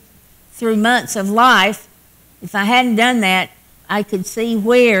through months of life, if I hadn't done that, I could see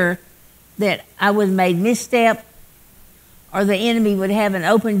where that I would have made misstep, or the enemy would have an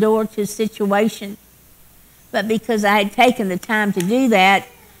open door to a situation. But because I had taken the time to do that,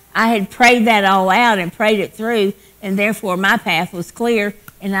 I had prayed that all out and prayed it through, and therefore my path was clear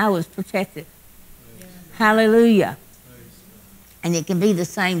and I was protected. Yeah. Hallelujah. And it can be the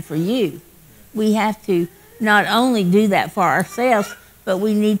same for you. We have to not only do that for ourselves, but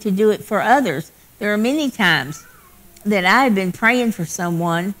we need to do it for others. There are many times that I have been praying for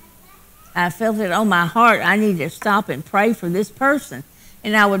someone. I felt it on my heart, I need to stop and pray for this person.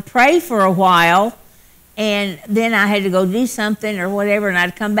 And I would pray for a while, and then I had to go do something or whatever, and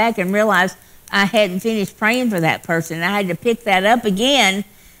I'd come back and realize I hadn't finished praying for that person. I had to pick that up again,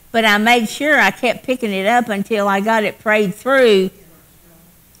 but I made sure I kept picking it up until I got it prayed through,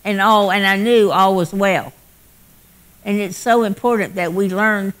 and I knew all was well. And it's so important that we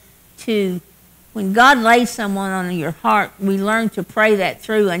learn to, when God lays someone on your heart, we learn to pray that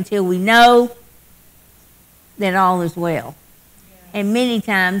through until we know that all is well. And many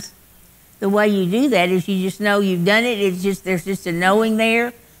times, the way you do that is you just know you've done it. There's just a knowing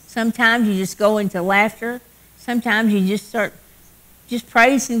there. Sometimes you just go into laughter. Sometimes you just start just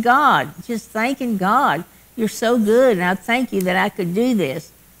praising God, just thanking God. You're so good, and I thank you that I could do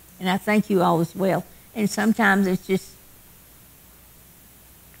this, and I thank you all as well. And sometimes there's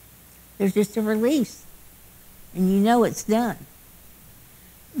just a release, and you know it's done.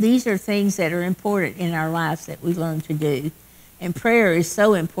 These are things that are important in our lives that we learn to do. And prayer is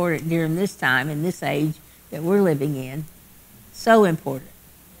so important during this time, in this age that we're living in. So important.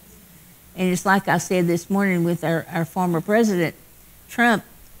 And it's like I said this morning with our former president, Trump,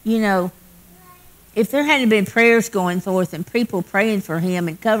 you know, if there hadn't been prayers going forth and people praying for him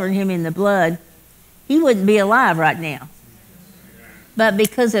and covering him in the blood, he wouldn't be alive right now. But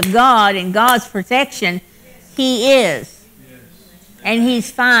because of God and God's protection, he is. And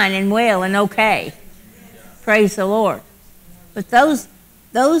he's fine and well and okay. Praise the Lord. But those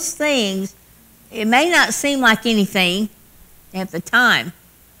things, it may not seem like anything at the time,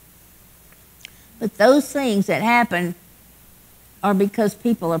 but those things that happen are because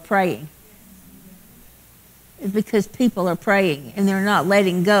people are praying. It's because people are praying and they're not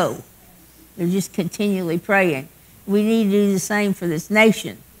letting go. They're just continually praying. We need to do the same for this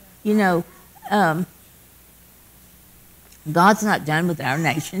nation. You know, God's not done with our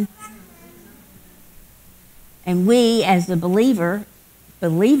nation. And we, as a believing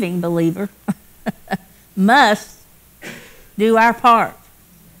believer, must do our part.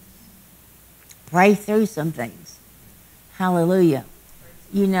 Pray through some things. Hallelujah.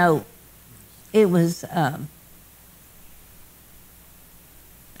 You know, it was, I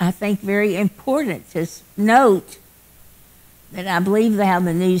think, very important to note that I believe how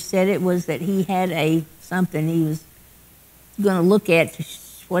the news said it was that he had something he was going to look at,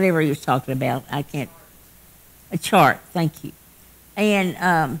 whatever he was talking about. A chart, thank you.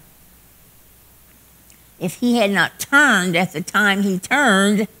 And if he had not turned at the time he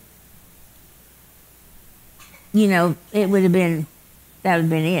turned, you know, that would have been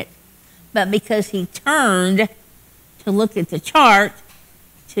it. But because he turned to look at the chart,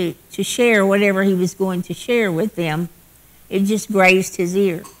 to share whatever he was going to share with them, it just grazed his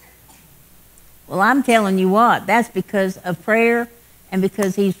ear. Well, I'm telling you what, that's because of prayer and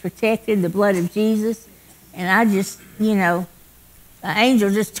because he's protected the blood of Jesus. And I just, you know, the angel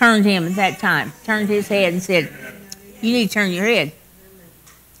just turned him at that time, turned his head and said, you need to turn your head.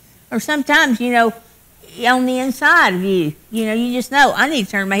 Or sometimes, you know, on the inside of you, you know, you just know, I need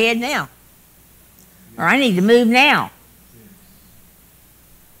to turn my head now. Or I need to move now.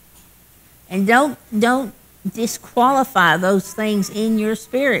 And don't disqualify those things in your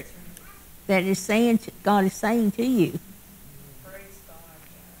spirit that is saying God is saying to you.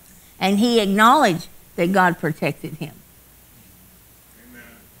 And he acknowledged that God protected him. Amen.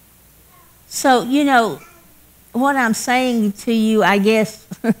 So, you know, what I'm saying to you, I guess,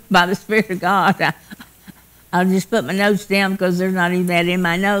 by the Spirit of God, I'll just put my notes down because there's not even that in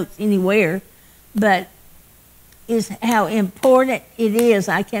my notes anywhere, but is how important it is.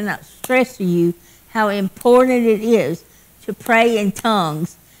 I cannot stress to you how important it is to pray in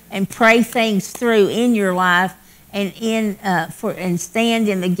tongues and pray things through in your life and and stand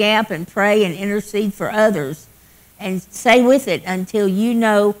in the gap and pray and intercede for others and stay with it until you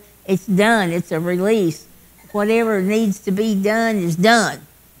know it's done. It's a release. Whatever needs to be done is done.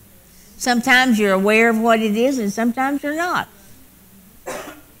 Sometimes you're aware of what it is and sometimes you're not.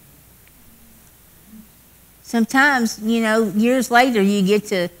 Sometimes, you know, years later you get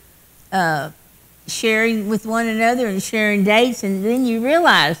to sharing with one another and sharing dates, and then you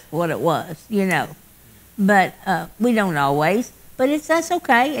realize what it was, you know. But we don't always. But that's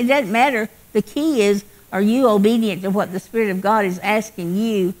okay. It doesn't matter. The key is, are you obedient to what the Spirit of God is asking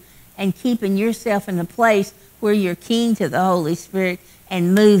you and keeping yourself in a place where you're keen to the Holy Spirit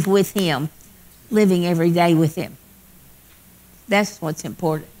and move with Him, living every day with Him? That's what's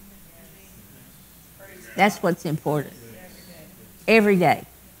important. That's what's important. Every day.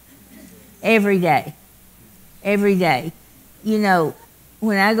 Every day. Every day. You know,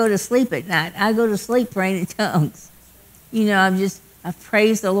 when I go to sleep at night, I go to sleep praying in tongues. You know, I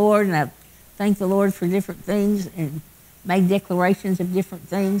praise the Lord and I thank the Lord for different things and make declarations of different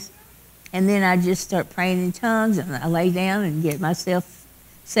things. And then I just start praying in tongues and I lay down and get myself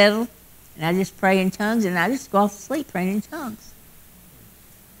settled. And I just pray in tongues and I just go off to sleep praying in tongues.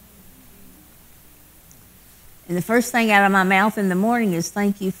 And the first thing out of my mouth in the morning is,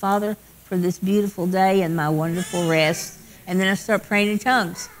 thank you, Father, for this beautiful day and my wonderful rest. And then I start praying in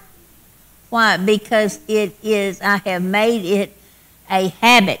tongues. Why? Because I have made it a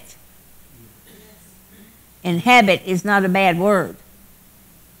habit. And habit is not a bad word.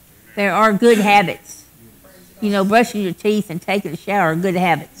 There are good habits. You know, brushing your teeth and taking a shower are good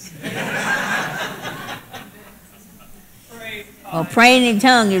habits. Well, praying in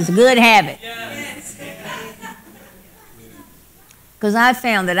tongues is a good habit. Because I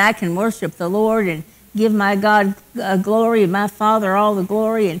found that I can worship the Lord and give my God glory and my Father all the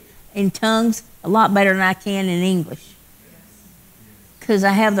glory and in tongues a lot better than I can in English. Because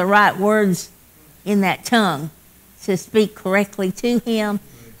I have the right words in that tongue to speak correctly to Him,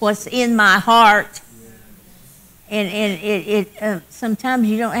 what's in my heart. And sometimes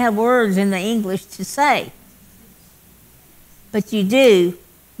you don't have words in the English to say. But you do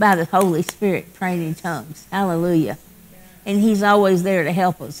by the Holy Spirit praying in tongues. Hallelujah. And He's always there to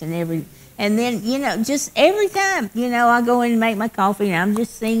help us. And then, you know, just every time, you know, I go in and make my coffee and I'm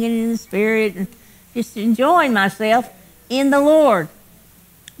just singing in the Spirit and just enjoying myself in the Lord.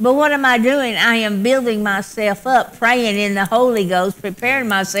 But what am I doing? I am building myself up, praying in the Holy Ghost, preparing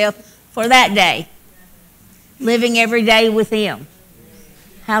myself for that day, living every day with Him.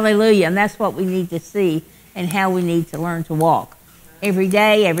 Hallelujah. And that's what we need to see and how we need to learn to walk. Every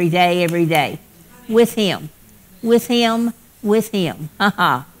day, every day, every day. With Him. With Him, with Him.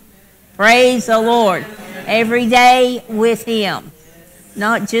 Praise the Lord. Every day with Him.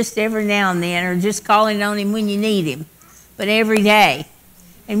 Not just every now and then or just calling on Him when you need Him, but every day.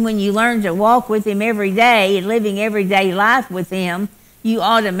 And when you learn to walk with Him every day and living everyday life with Him, you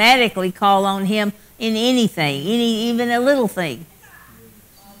automatically call on Him in anything, even a little thing.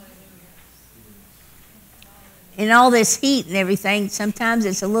 In all this heat and everything, sometimes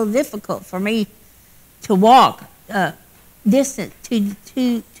it's a little difficult for me to walk too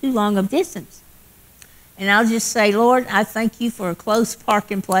long of distance. And I'll just say, Lord, I thank you for a close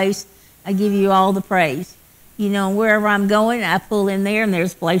parking place. I give you all the praise. You know, wherever I'm going, I pull in there and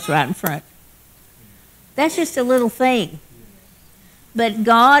there's a place right in front. That's just a little thing. But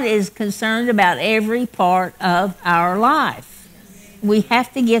God is concerned about every part of our life. We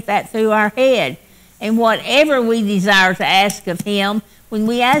have to get that through our head. And whatever we desire to ask of Him, when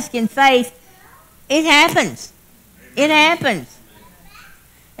we ask in faith, it happens. It happens.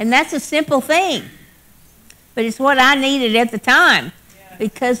 And that's a simple thing. But it's what I needed at the time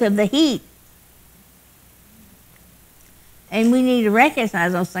because of the heat. And we need to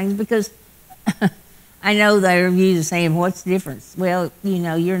recognize those things because I know there are views saying, what's the difference? Well, you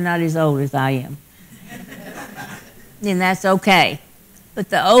know, you're not as old as I am. And that's okay. But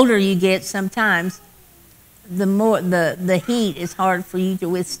the older you get, sometimes the more the heat is hard for you to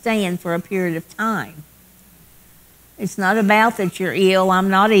withstand for a period of time. It's not about that you're ill. I'm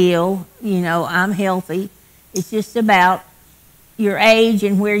not ill. You know, I'm healthy. It's just about your age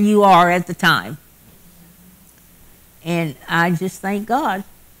and where you are at the time. And I just thank God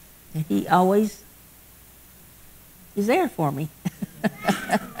that He always is there for me.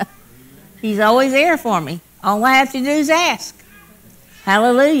 He's always there for me. All I have to do is ask.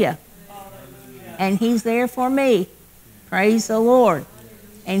 Hallelujah. And He's there for me. Praise the Lord.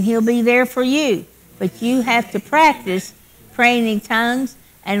 And He'll be there for you. But you have to practice praying in tongues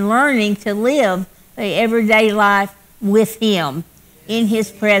and learning to live the everyday life with Him in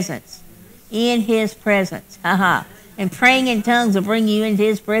His presence. In His presence. And praying in tongues will bring you into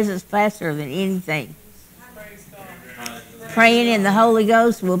His presence faster than anything. Praying in the Holy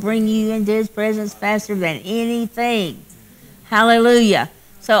Ghost will bring you into His presence faster than anything. Hallelujah.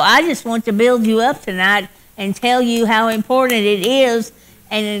 So I just want to build you up tonight and tell you how important it is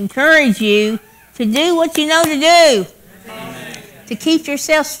and encourage you to do what you know to do. Amen. To keep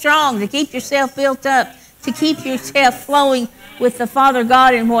yourself strong, to keep yourself built up, to keep yourself flowing with the Father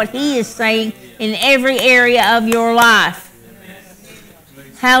God and what He is saying in every area of your life.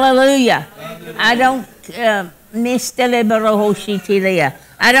 Hallelujah. I don't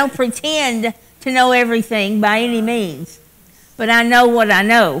pretend to know everything by any means, but I know what I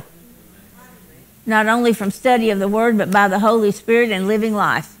know, not only from study of the Word, but by the Holy Spirit and living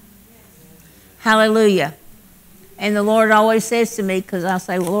life. Hallelujah. And the Lord always says to me, because I'll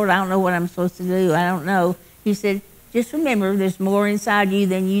say, well, Lord, I don't know what I'm supposed to do. I don't know. He said, just remember, there's more inside you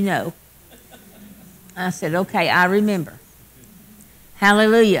than you know. I said, okay, I remember.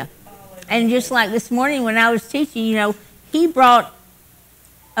 Hallelujah. And just like this morning when I was teaching, you know, He brought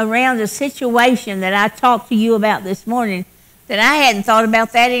around a situation that I talked to you about this morning that I hadn't thought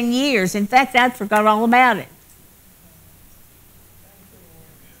about that in years. In fact, I'd forgot all about it.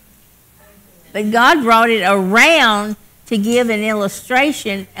 But God brought it around to give an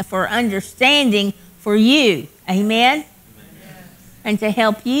illustration for understanding for you. Amen? And to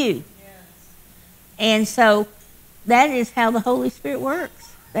help you. And so that is how the Holy Spirit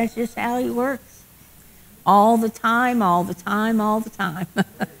works. That's just how He works. All the time, all the time, all the time.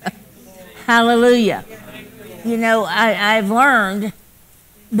 Hallelujah. You know, I've learned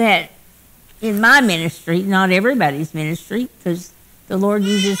that in my ministry, not everybody's ministry, because the Lord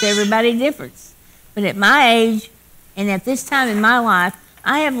uses everybody different. But at my age and at this time in my life,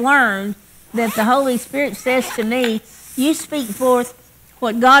 I have learned that the Holy Spirit says to me, you speak forth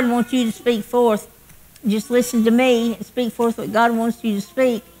what God wants you to speak forth. Just listen to me and speak forth what God wants you to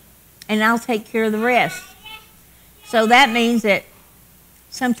speak, and I'll take care of the rest. So that means that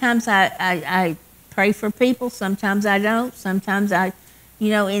sometimes I pray for people, sometimes I don't, sometimes I, you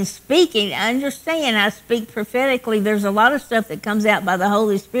know, in speaking, I understand I speak prophetically. There's a lot of stuff that comes out by the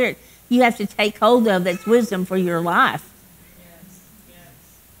Holy Spirit you have to take hold of that's wisdom for your life.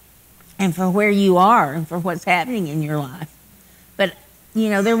 And for where you are and for what's happening in your life. But, you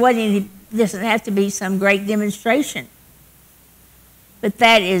know, there doesn't have to be some great demonstration. But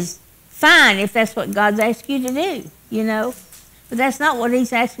that is fine if that's what God's asked you to do, you know. But that's not what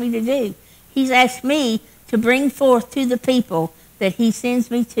he's asked me to do. He's asked me to bring forth to the people that he sends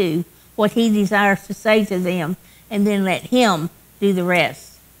me to what he desires to say to them, and then let him do the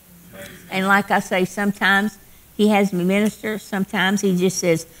rest. And like I say, sometimes he has me minister. Sometimes he just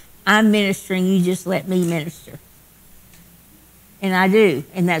says, I'm ministering, you just let me minister. And I do.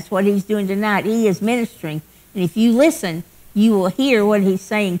 And that's what he's doing tonight. He is ministering. And if you listen, you will hear what he's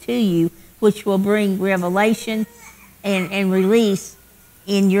saying to you, which will bring revelation and release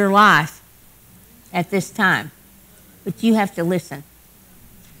in your life at this time. But you have to listen,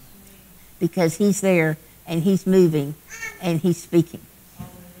 because he's there and he's moving and he's speaking.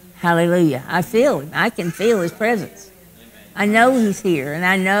 Hallelujah. I feel him. I can feel his presence. I know he's here, and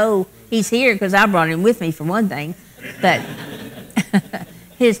I know he's here because I brought him with me for one thing. But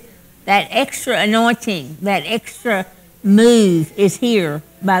that extra anointing, that extra move is here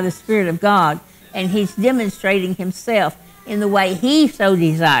by the Spirit of God, and he's demonstrating himself in the way he so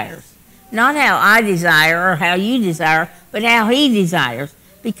desires. Not how I desire or how you desire, but how he desires,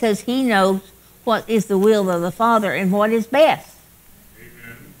 because he knows what is the will of the Father and what is best.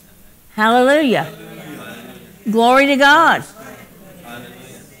 Amen. Hallelujah. Glory to God.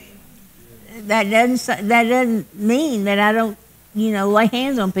 That doesn't mean that I don't, lay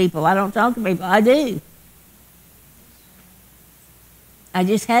hands on people. I don't talk to people. I do. I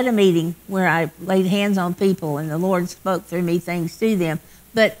just had a meeting where I laid hands on people and the Lord spoke through me things to them.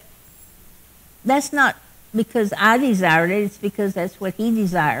 But that's not because I desired it. It's because that's what he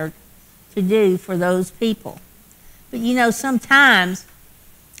desired to do for those people. But sometimes,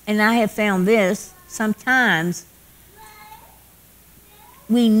 and I have found this, sometimes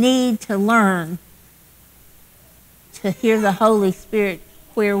we need to learn to hear the Holy Spirit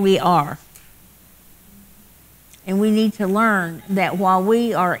where we are. And we need to learn that while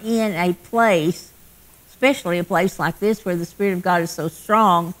we are in a place, especially a place like this where the Spirit of God is so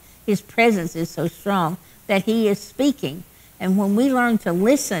strong, his presence is so strong, that he is speaking. And when we learn to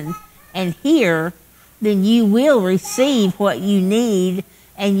listen and hear, then you will receive what you need,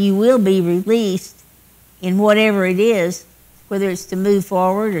 and you will be released in whatever it is, whether it's to move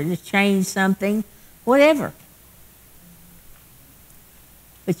forward or to change something, whatever.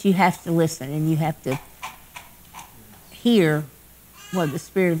 But you have to listen, and you have to hear what the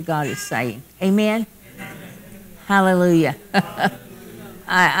Spirit of God is saying. Amen? Amen. Hallelujah.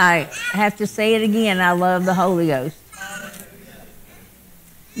 I have to say it again. I love the Holy Ghost.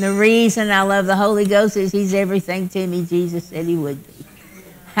 The reason I love the Holy Ghost is he's everything to me Jesus said he would be.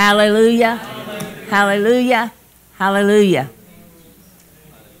 Hallelujah. Hallelujah. Hallelujah.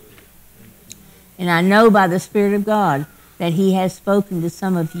 And I know by the Spirit of God that he has spoken to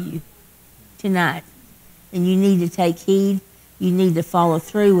some of you tonight. And you need to take heed. You need to follow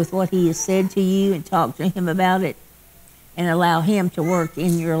through with what he has said to you and talk to him about it, and allow him to work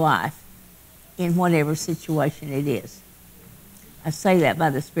in your life in whatever situation it is. I say that by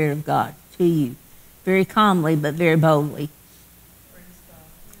the Spirit of God to you, very calmly but very boldly.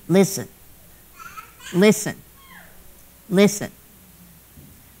 Listen. Listen. Listen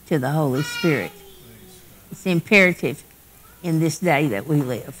to the Holy Spirit. It's imperative in this day that we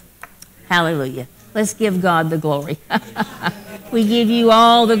live. Hallelujah. Let's give God the glory. We give you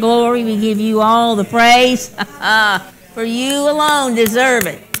all the glory. We give you all the praise. For you alone deserve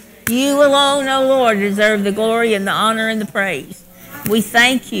it. You alone, O Lord, deserve the glory and the honor and the praise. We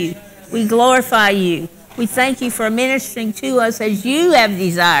thank you. We glorify you. We thank you for ministering to us as you have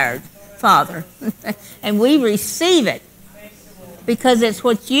desired, Father. And we receive it because it's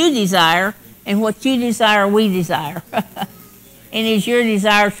what you desire, and what you desire, we desire. And it is your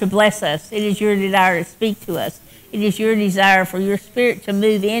desire to bless us. It is your desire to speak to us. It is your desire for your Spirit to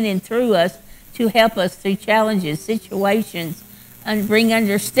move in and through us to help us through challenges, situations, and bring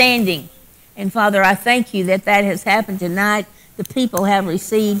understanding. And Father, I thank you that that has happened tonight. The people have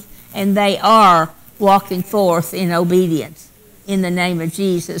received, and they are walking forth in obedience in the name of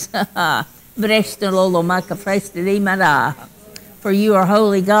Jesus. For you are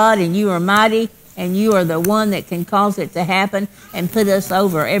holy God, and you are mighty, and you are the one that can cause it to happen and put us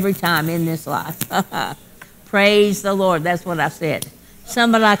over every time in this life. Praise the Lord. That's what I said.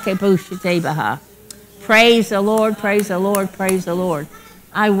 Praise the Lord, praise the Lord, praise the Lord.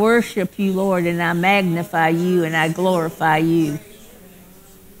 I worship you, Lord, and I magnify you, and I glorify you.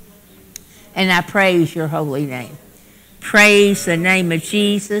 And I praise your holy name. Praise the name of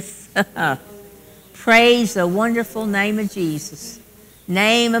Jesus. Praise the wonderful name of Jesus.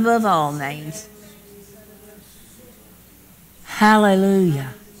 Name above all names.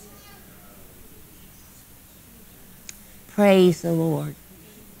 Hallelujah. Praise the Lord.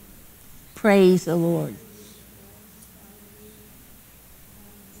 Praise the Lord.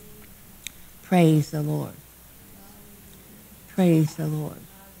 Praise the Lord. Praise the Lord.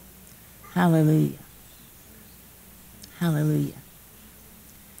 Hallelujah. Hallelujah.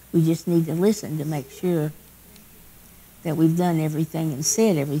 We just need to listen to make sure that we've done everything and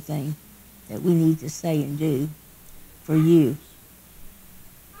said everything that we need to say and do for you.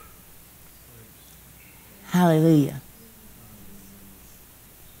 Hallelujah.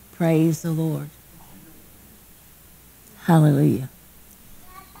 Praise the Lord. Hallelujah.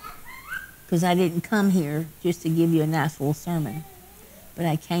 Because I didn't come here just to give you a nice little sermon, but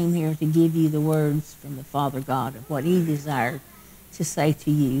I came here to give you the words from the Father God of what He desired to say to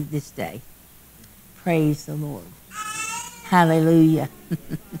you this day. Praise the Lord. Hallelujah.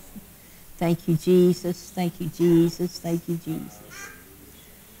 Thank you, Jesus. Thank you, Jesus. Thank you, Jesus.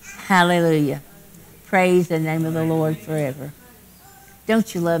 Hallelujah. Praise the name of the Lord forever.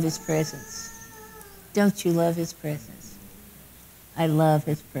 Don't you love His presence? Don't you love His presence? I love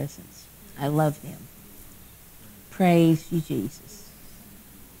His presence. I love Him. Praise you, Jesus.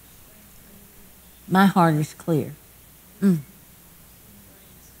 My heart is clear.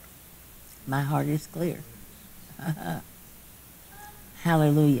 My heart is clear.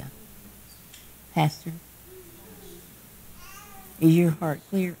 Hallelujah. Pastor, is your heart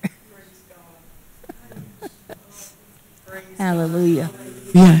clear? Hallelujah.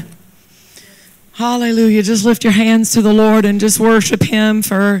 Yeah. Hallelujah. Just lift your hands to the Lord and just worship Him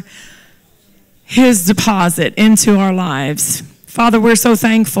for His deposit into our lives. Father, we're so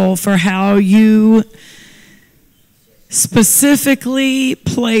thankful for how you specifically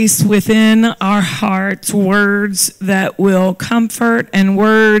place within our hearts words that will comfort and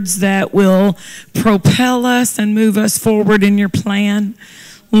words that will propel us and move us forward in your plan.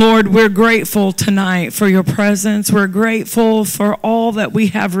 Lord, we're grateful tonight for your presence. We're grateful for all that we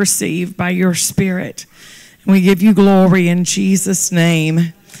have received by your Spirit. And we give you glory in Jesus'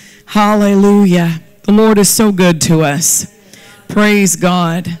 name. Hallelujah. The Lord is so good to us. Praise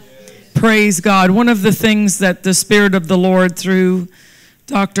God. Praise God. One of the things that the Spirit of the Lord through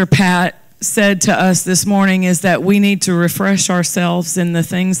Dr. Pat said to us this morning is that we need to refresh ourselves in the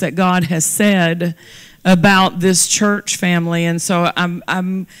things that God has said about this church family. And so I'm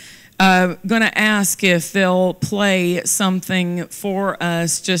going to ask if they'll play something for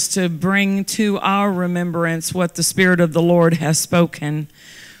us just to bring to our remembrance what the Spirit of the Lord has spoken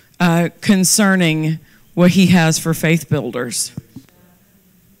concerning what He has for Faith Builders.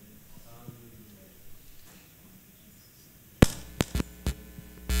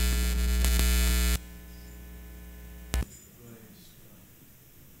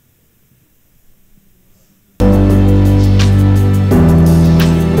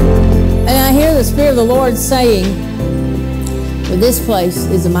 The Spirit of the Lord saying, well, this place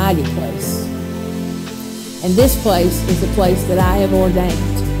is a mighty place. And this place is a place that I have ordained.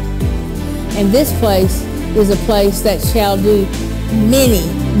 And this place is a place that shall do many,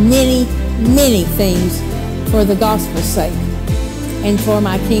 many, many things for the gospel's sake and for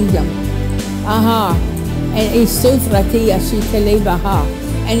my kingdom. Aha. And it's this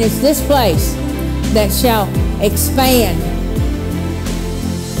place that shall expand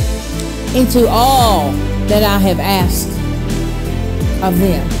into all that I have asked of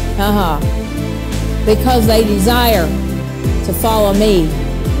them. Because they desire to follow me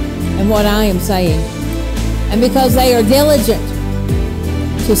and what I am saying. And because they are diligent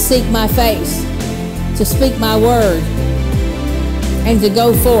to seek my face, to speak my word, and to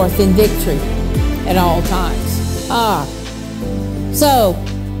go forth in victory at all times. So,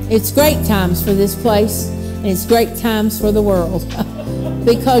 it's great times for this place, and it's great times for the world.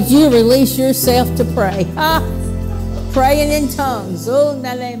 Because you release yourself to pray. Praying in tongues.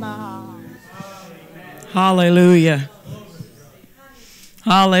 Hallelujah.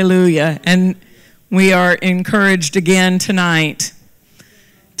 Hallelujah. And we are encouraged again tonight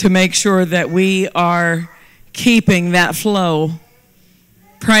to make sure that we are keeping that flow,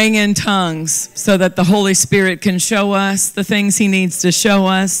 praying in tongues, so that the Holy Spirit can show us the things He needs to show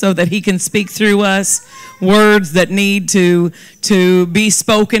us, so that He can speak through us words that need to be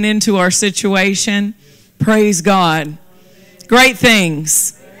spoken into our situation. Praise God. Great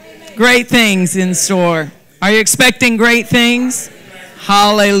things in store. Are you expecting great things?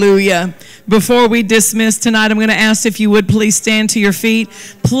 Hallelujah. Before we dismiss tonight, I'm going to ask if you would please stand to your feet.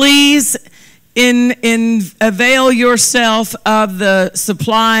 Please avail yourself of the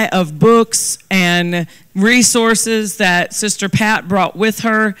supply of books and resources that Sister Pat brought with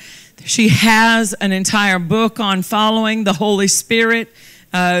her. She has an entire book on following the Holy Spirit,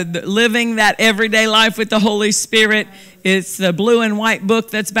 living that everyday life with the Holy Spirit. It's the blue and white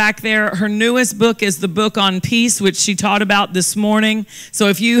book that's back there. Her newest book is the book on peace, which she taught about this morning. So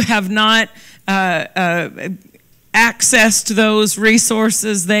if you have not accessed those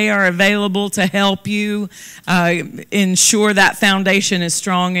resources, they are available to help you ensure that foundation is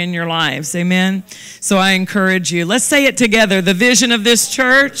strong in your lives. Amen. So I encourage you. Let's say it together. The vision of this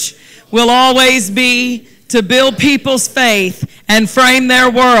church will always be to build people's faith and frame their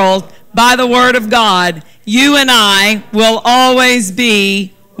world by the Word of God. You and I will always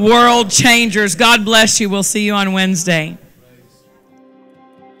be world changers. God bless you. We'll see you on Wednesday.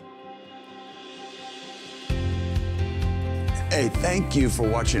 Hey, thank you for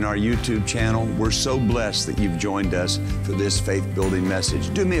watching our YouTube channel. We're so blessed that you've joined us for this faith-building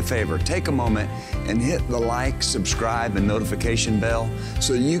message. Do me a favor, take a moment and hit the like, subscribe, and notification bell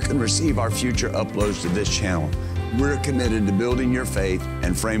so you can receive our future uploads to this channel. We're committed to building your faith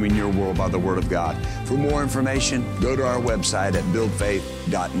and framing your world by the Word of God. For more information, go to our website at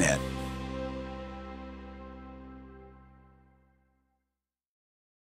buildfaith.net.